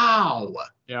 Wow.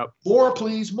 Yep. More,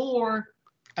 please, more.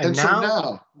 And so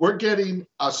now we're getting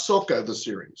Ahsoka, the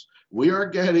series. We are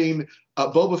getting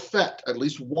Boba Fett, at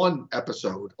least one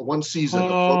episode, one season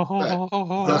of Boba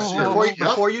Fett.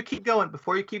 Before you keep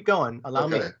going, allow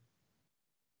me.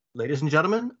 Ladies and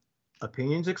gentlemen,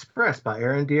 opinions expressed by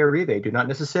Aaron D'Arive do not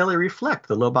necessarily reflect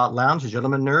the Lobot Lounge,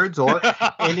 Gentlemen Nerds, or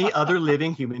any other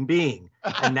living human being.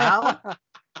 And now,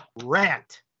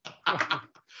 rant.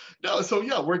 No, so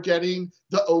yeah, we're getting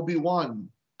the Obi-Wan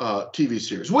TV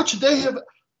series, which they have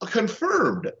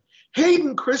confirmed.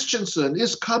 Hayden Christensen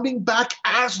is coming back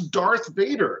as Darth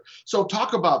Vader. So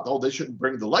talk about, they shouldn't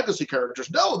bring the legacy characters.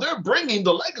 No, they're bringing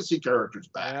the legacy characters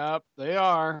back. Yep, they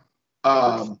are.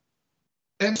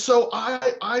 And so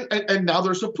and now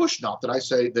there's a push, not that I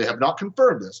say they have not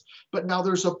confirmed this, but now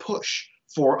there's a push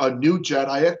for a new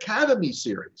Jedi Academy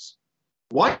series.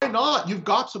 Why not? You've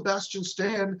got Sebastian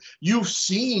Stan. You've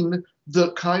seen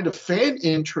the kind of fan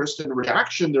interest and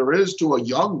reaction there is to a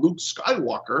young Luke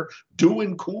Skywalker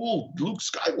doing cool Luke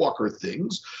Skywalker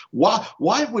things.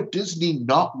 Why would Disney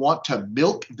not want to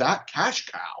milk that cash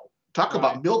cow? Talk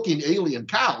about milking alien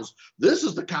cows. This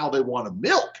is the cow they want to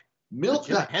milk. Milk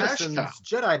that cash cow.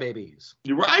 Jedi babies.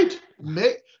 You're right.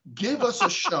 Give us a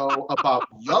show about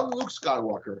young Luke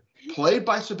Skywalker, played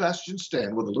by Sebastian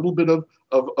Stan, with a little bit of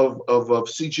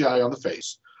CGI on the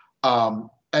face,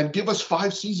 and give us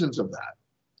 5 seasons of that,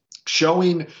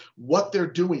 showing what they're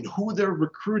doing, who they're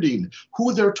recruiting,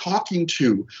 who they're talking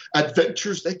to,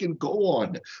 adventures they can go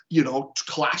on,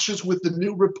 clashes with the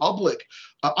New Republic.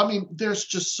 I mean, there's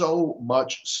just so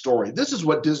much story. This is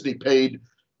what Disney paid.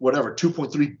 Whatever,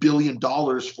 $2.3 billion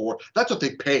for. That's what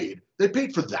they paid. They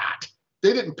paid for that.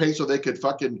 They didn't pay so they could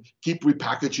fucking keep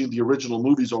repackaging the original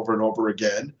movies over and over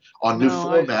again on new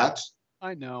formats.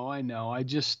 I know. I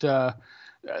just, I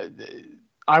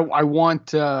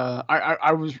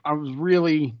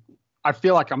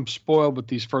feel like I'm spoiled with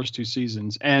these first 2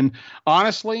 seasons. And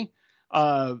honestly,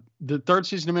 the 3rd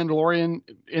season of Mandalorian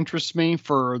interests me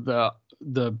for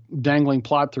the dangling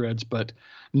plot threads, but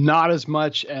not as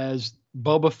much as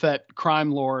Boba Fett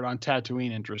crime lord on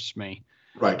Tatooine interests me.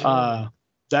 Right.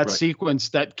 Sequence,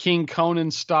 that King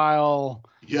Conan style,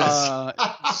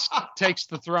 takes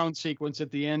the throne sequence at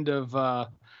the end of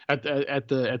at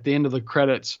the end of the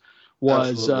credits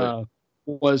was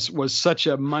such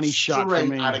a money shot for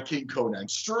me.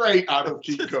 Straight out of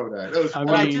King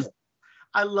Conan.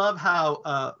 I love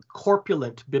how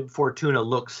corpulent Bib Fortuna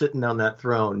looks sitting on that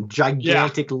throne.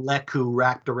 Gigantic Leku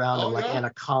wrapped around him like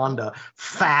anaconda,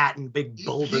 fat and big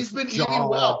bulbous He's been eating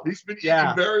well. He's been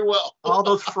eating very well. All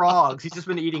those frogs. He's just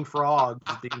been eating frogs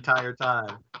the entire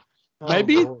time.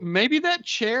 Maybe that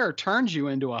chair turns you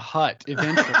into a hut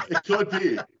eventually. It could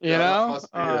be. That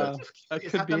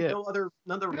could be it.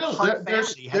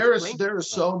 There is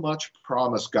so much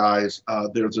promise, guys.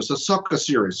 There's this Ahsoka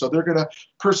series, so they're going to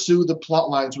pursue the plot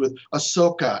lines with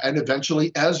Ahsoka and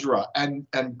eventually Ezra and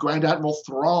Grand Admiral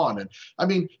Thrawn. And I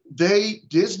mean,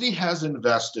 Disney has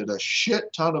invested a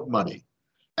shit ton of money,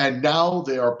 and now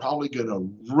they are probably going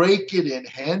to rake it in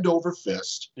hand over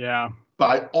fist. Yeah.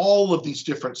 By all of these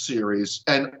different series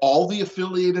and all the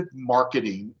affiliated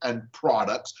marketing and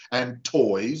products and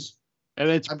toys. And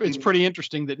it's pretty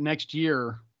interesting that next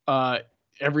year,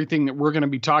 everything that we're going to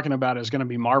be talking about is going to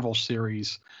be Marvel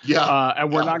series. Yeah.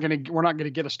 And we're not going to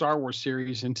get a Star Wars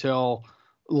series until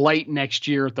late next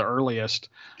year at the earliest.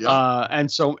 Yeah.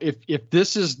 And so if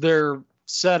this is their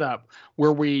setup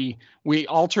where we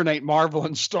alternate Marvel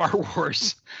and Star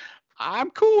Wars,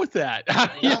 I'm cool with that.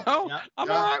 I'm all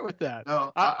right with that.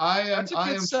 No, I am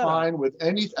fine with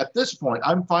at this point,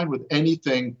 I'm fine with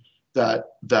anything that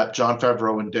Jon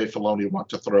Favreau and Dave Filoni want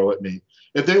to throw at me.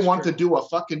 If they want to do a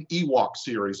fucking Ewok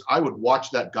series, I would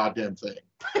watch that goddamn thing.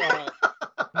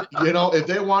 If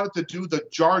they wanted to do the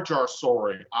Jar Jar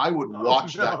story, I would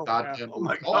watch that goddamn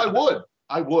movie.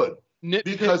 I would.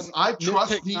 Because I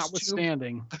trust these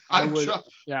two.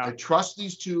 I trust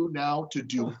these two now to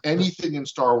do anything in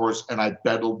Star Wars, and I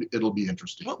bet it'll be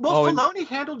interesting. Well, Filoni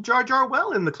handled Jar Jar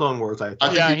well in the Clone Wars. I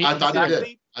thought he did.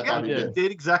 He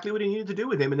did exactly what he needed to do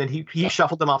with him, and then he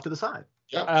shuffled them off to the side.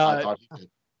 Yeah, I thought he did.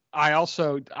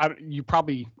 You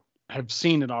probably have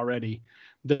seen it already,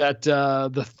 that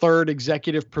the third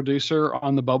executive producer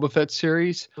on the Boba Fett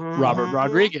series, Robert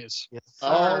Rodriguez. Yes.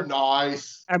 Oh,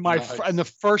 nice. And the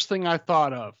first thing I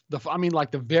thought of, the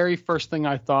very first thing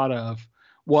I thought of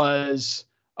was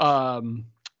El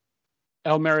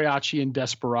Mariachi in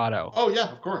Desperado. Oh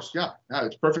yeah, of course, yeah,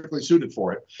 it's perfectly suited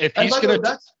for it.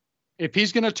 If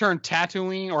he's gonna turn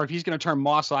Tatooine, or if he's gonna turn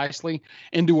Mos Eisley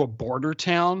into a border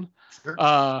town. Sure.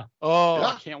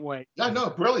 I can't wait. Yeah, no,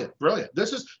 brilliant.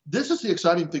 This is the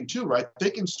exciting thing too, right? They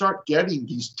can start getting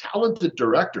these talented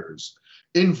directors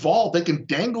involved. They can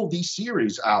dangle these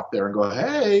series out there and go,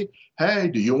 hey,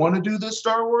 do you want to do this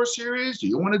Star Wars series? Do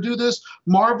you want to do this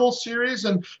Marvel series?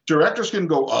 And directors can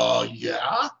go,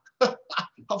 yeah,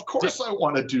 of course I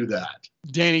want to do that.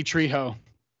 Danny Trejo.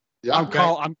 Yeah,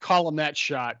 I'm calling that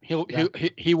shot.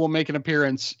 He will make an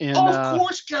appearance in of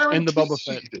course, in the Boba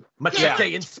Fett.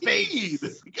 Machete in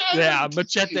space. Yeah,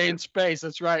 Machete in space.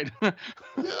 That's right.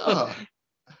 Yeah.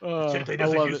 Machete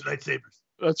doesn't use lightsabers.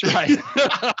 That's right.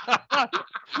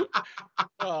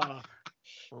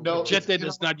 No, Machete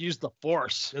does not use the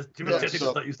Force. Machete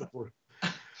does not use the Force.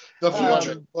 The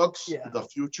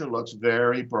future looks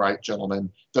very bright,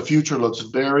 gentlemen. The future looks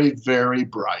very, very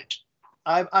bright.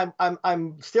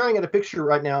 I'm staring at a picture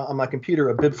right now on my computer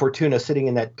of Bib Fortuna sitting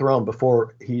in that throne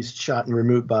before he's shot and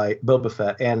removed by Boba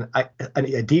Fett, and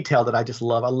a detail that I just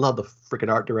love. I love the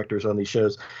freaking art directors on these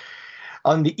shows.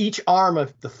 On each arm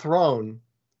of the throne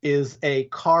is a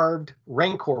carved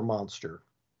Rancor monster.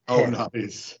 Oh,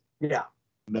 nice. Yeah.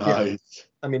 Nice. Yeah.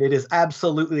 I mean, it is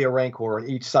absolutely a Rancor on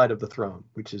each side of the throne,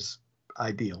 which is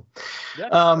ideal.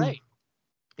 That's great.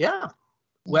 Yeah.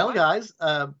 Well, guys,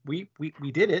 we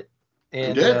did it.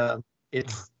 And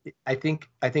I think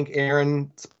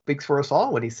Aaron speaks for us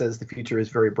all when he says the future is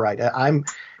very bright.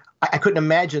 I couldn't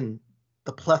imagine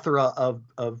the plethora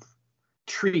of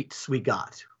treats we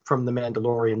got from The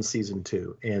Mandalorian season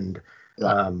 2. And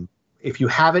if you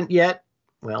haven't yet,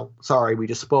 well, sorry, we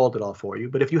just spoiled it all for you.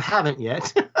 But if you haven't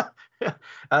yet,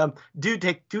 do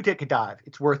take a dive.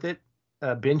 It's worth it.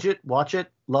 Binge it, watch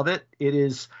it, love it. It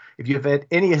is. If you have had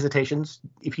any hesitations,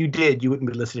 if you did, you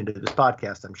wouldn't be listening to this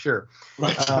podcast, I'm sure.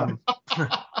 Right.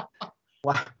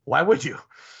 Why would you?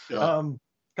 Yeah.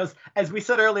 Because as we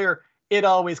said earlier, it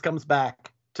always comes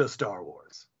back to Star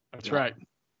Wars. That's right.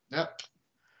 Yep.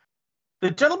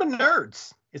 The Gentlemen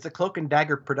Nerds is a Cloak and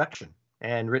Dagger production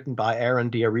and written by Aaron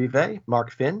D'Arrive,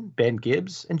 Mark Finn, Ben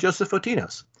Gibbs, and Joseph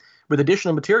Fotinos, with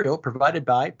additional material provided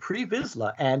by Pre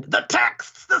Vizsla and the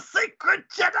texts, the sacred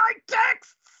Jedi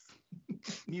texts.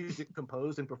 Music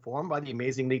composed and performed by the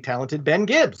amazingly talented Ben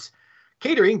Gibbs.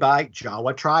 Catering by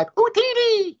Jawa Tribe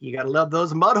Utini. You gotta love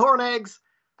those mudhorn eggs.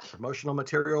 Promotional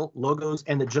material, logos,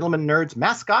 and the Gentlemen Nerds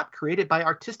mascot created by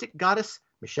artistic goddess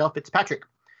Michelle Fitzpatrick.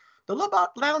 The Lobot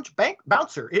Lounge bank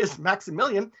bouncer is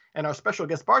Maximilian, and our special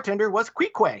guest bartender was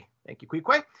Queequeg. Thank you,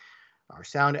 Queequeg. Our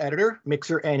sound editor,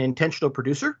 mixer, and intentional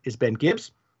producer is Ben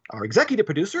Gibbs. Our executive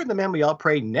producer, the man we all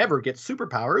pray never gets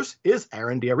superpowers, is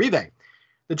Aaron D'Arrive.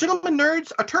 The Gentlemen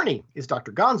Nerds attorney is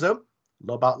Dr. Gonzo.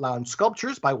 Lobot Lounge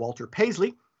sculptures by Walter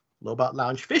Paisley. Lobot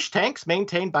Lounge fish tanks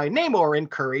maintained by Namor and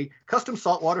Curry, custom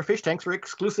saltwater fish tanks for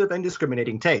exclusive and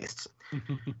discriminating tastes.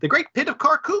 The Great Pit of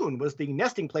Carcoon was the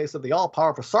nesting place of the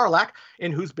all-powerful Sarlacc,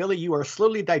 in whose belly you are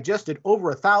slowly digested over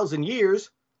 1,000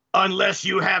 years, unless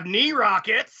you have knee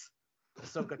rockets.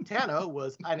 Ahsoka Tano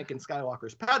was Anakin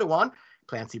Skywalker's Padawan.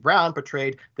 Clancy Brown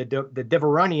portrayed the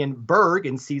Devaronian Berg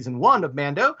in Season 1 of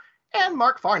Mando, and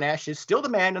Mark Farnash is still the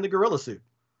man in the gorilla suit.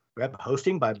 Web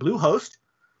hosting by Bluehost.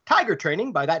 Tiger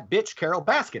training by that bitch Carol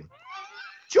Baskin.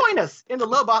 Join us in the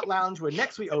Lobot Lounge when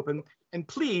next we open, and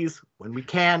please, when we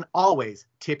can, always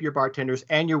tip your bartenders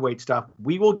and your waitstaff.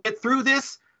 We will get through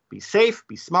this. Be safe,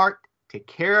 be smart, take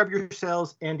care of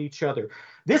yourselves and each other.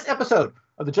 This episode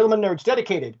of the Gentleman Nerds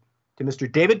dedicated to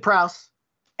Mr. David Prowse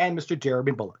and Mr.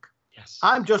 Jeremy Bullock. Yes.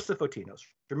 I'm Joseph Otinos,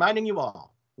 reminding you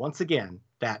all, once again,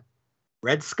 that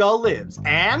Red Skull lives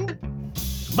and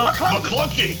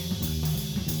McClunky!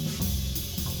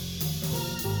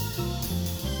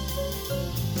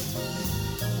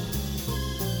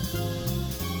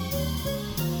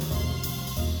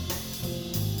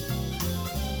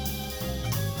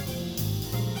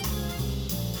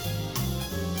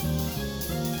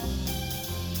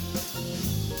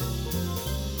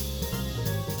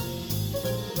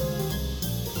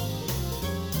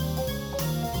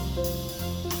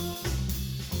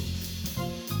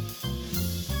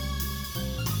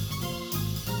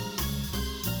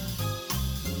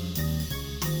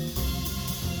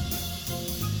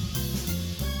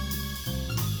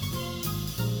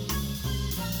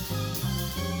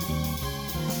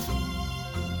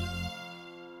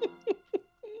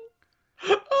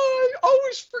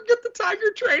 Forget the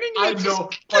tiger training. I know.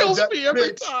 Kills me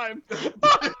every time.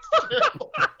 That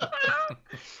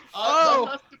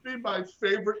has to be my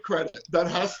favorite credit. That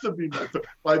has to be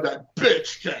by that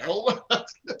bitch, Carol.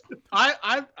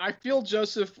 I feel,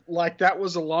 Joseph, like that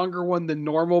was a longer one than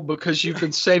normal because you've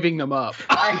been saving them up.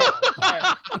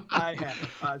 I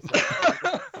have.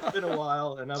 It's been a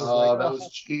while, and I was like, that was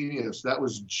genius. That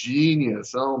was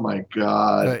genius. Oh my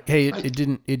god. Hey, it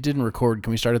didn't record.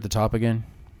 Can we start at the top again?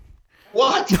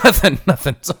 What?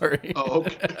 Nothing. Sorry. Oh,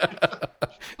 okay.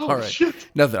 All right. Shit.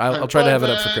 Nothing. I'll try to have it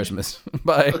up for Christmas.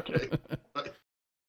 Bye. Okay. Bye.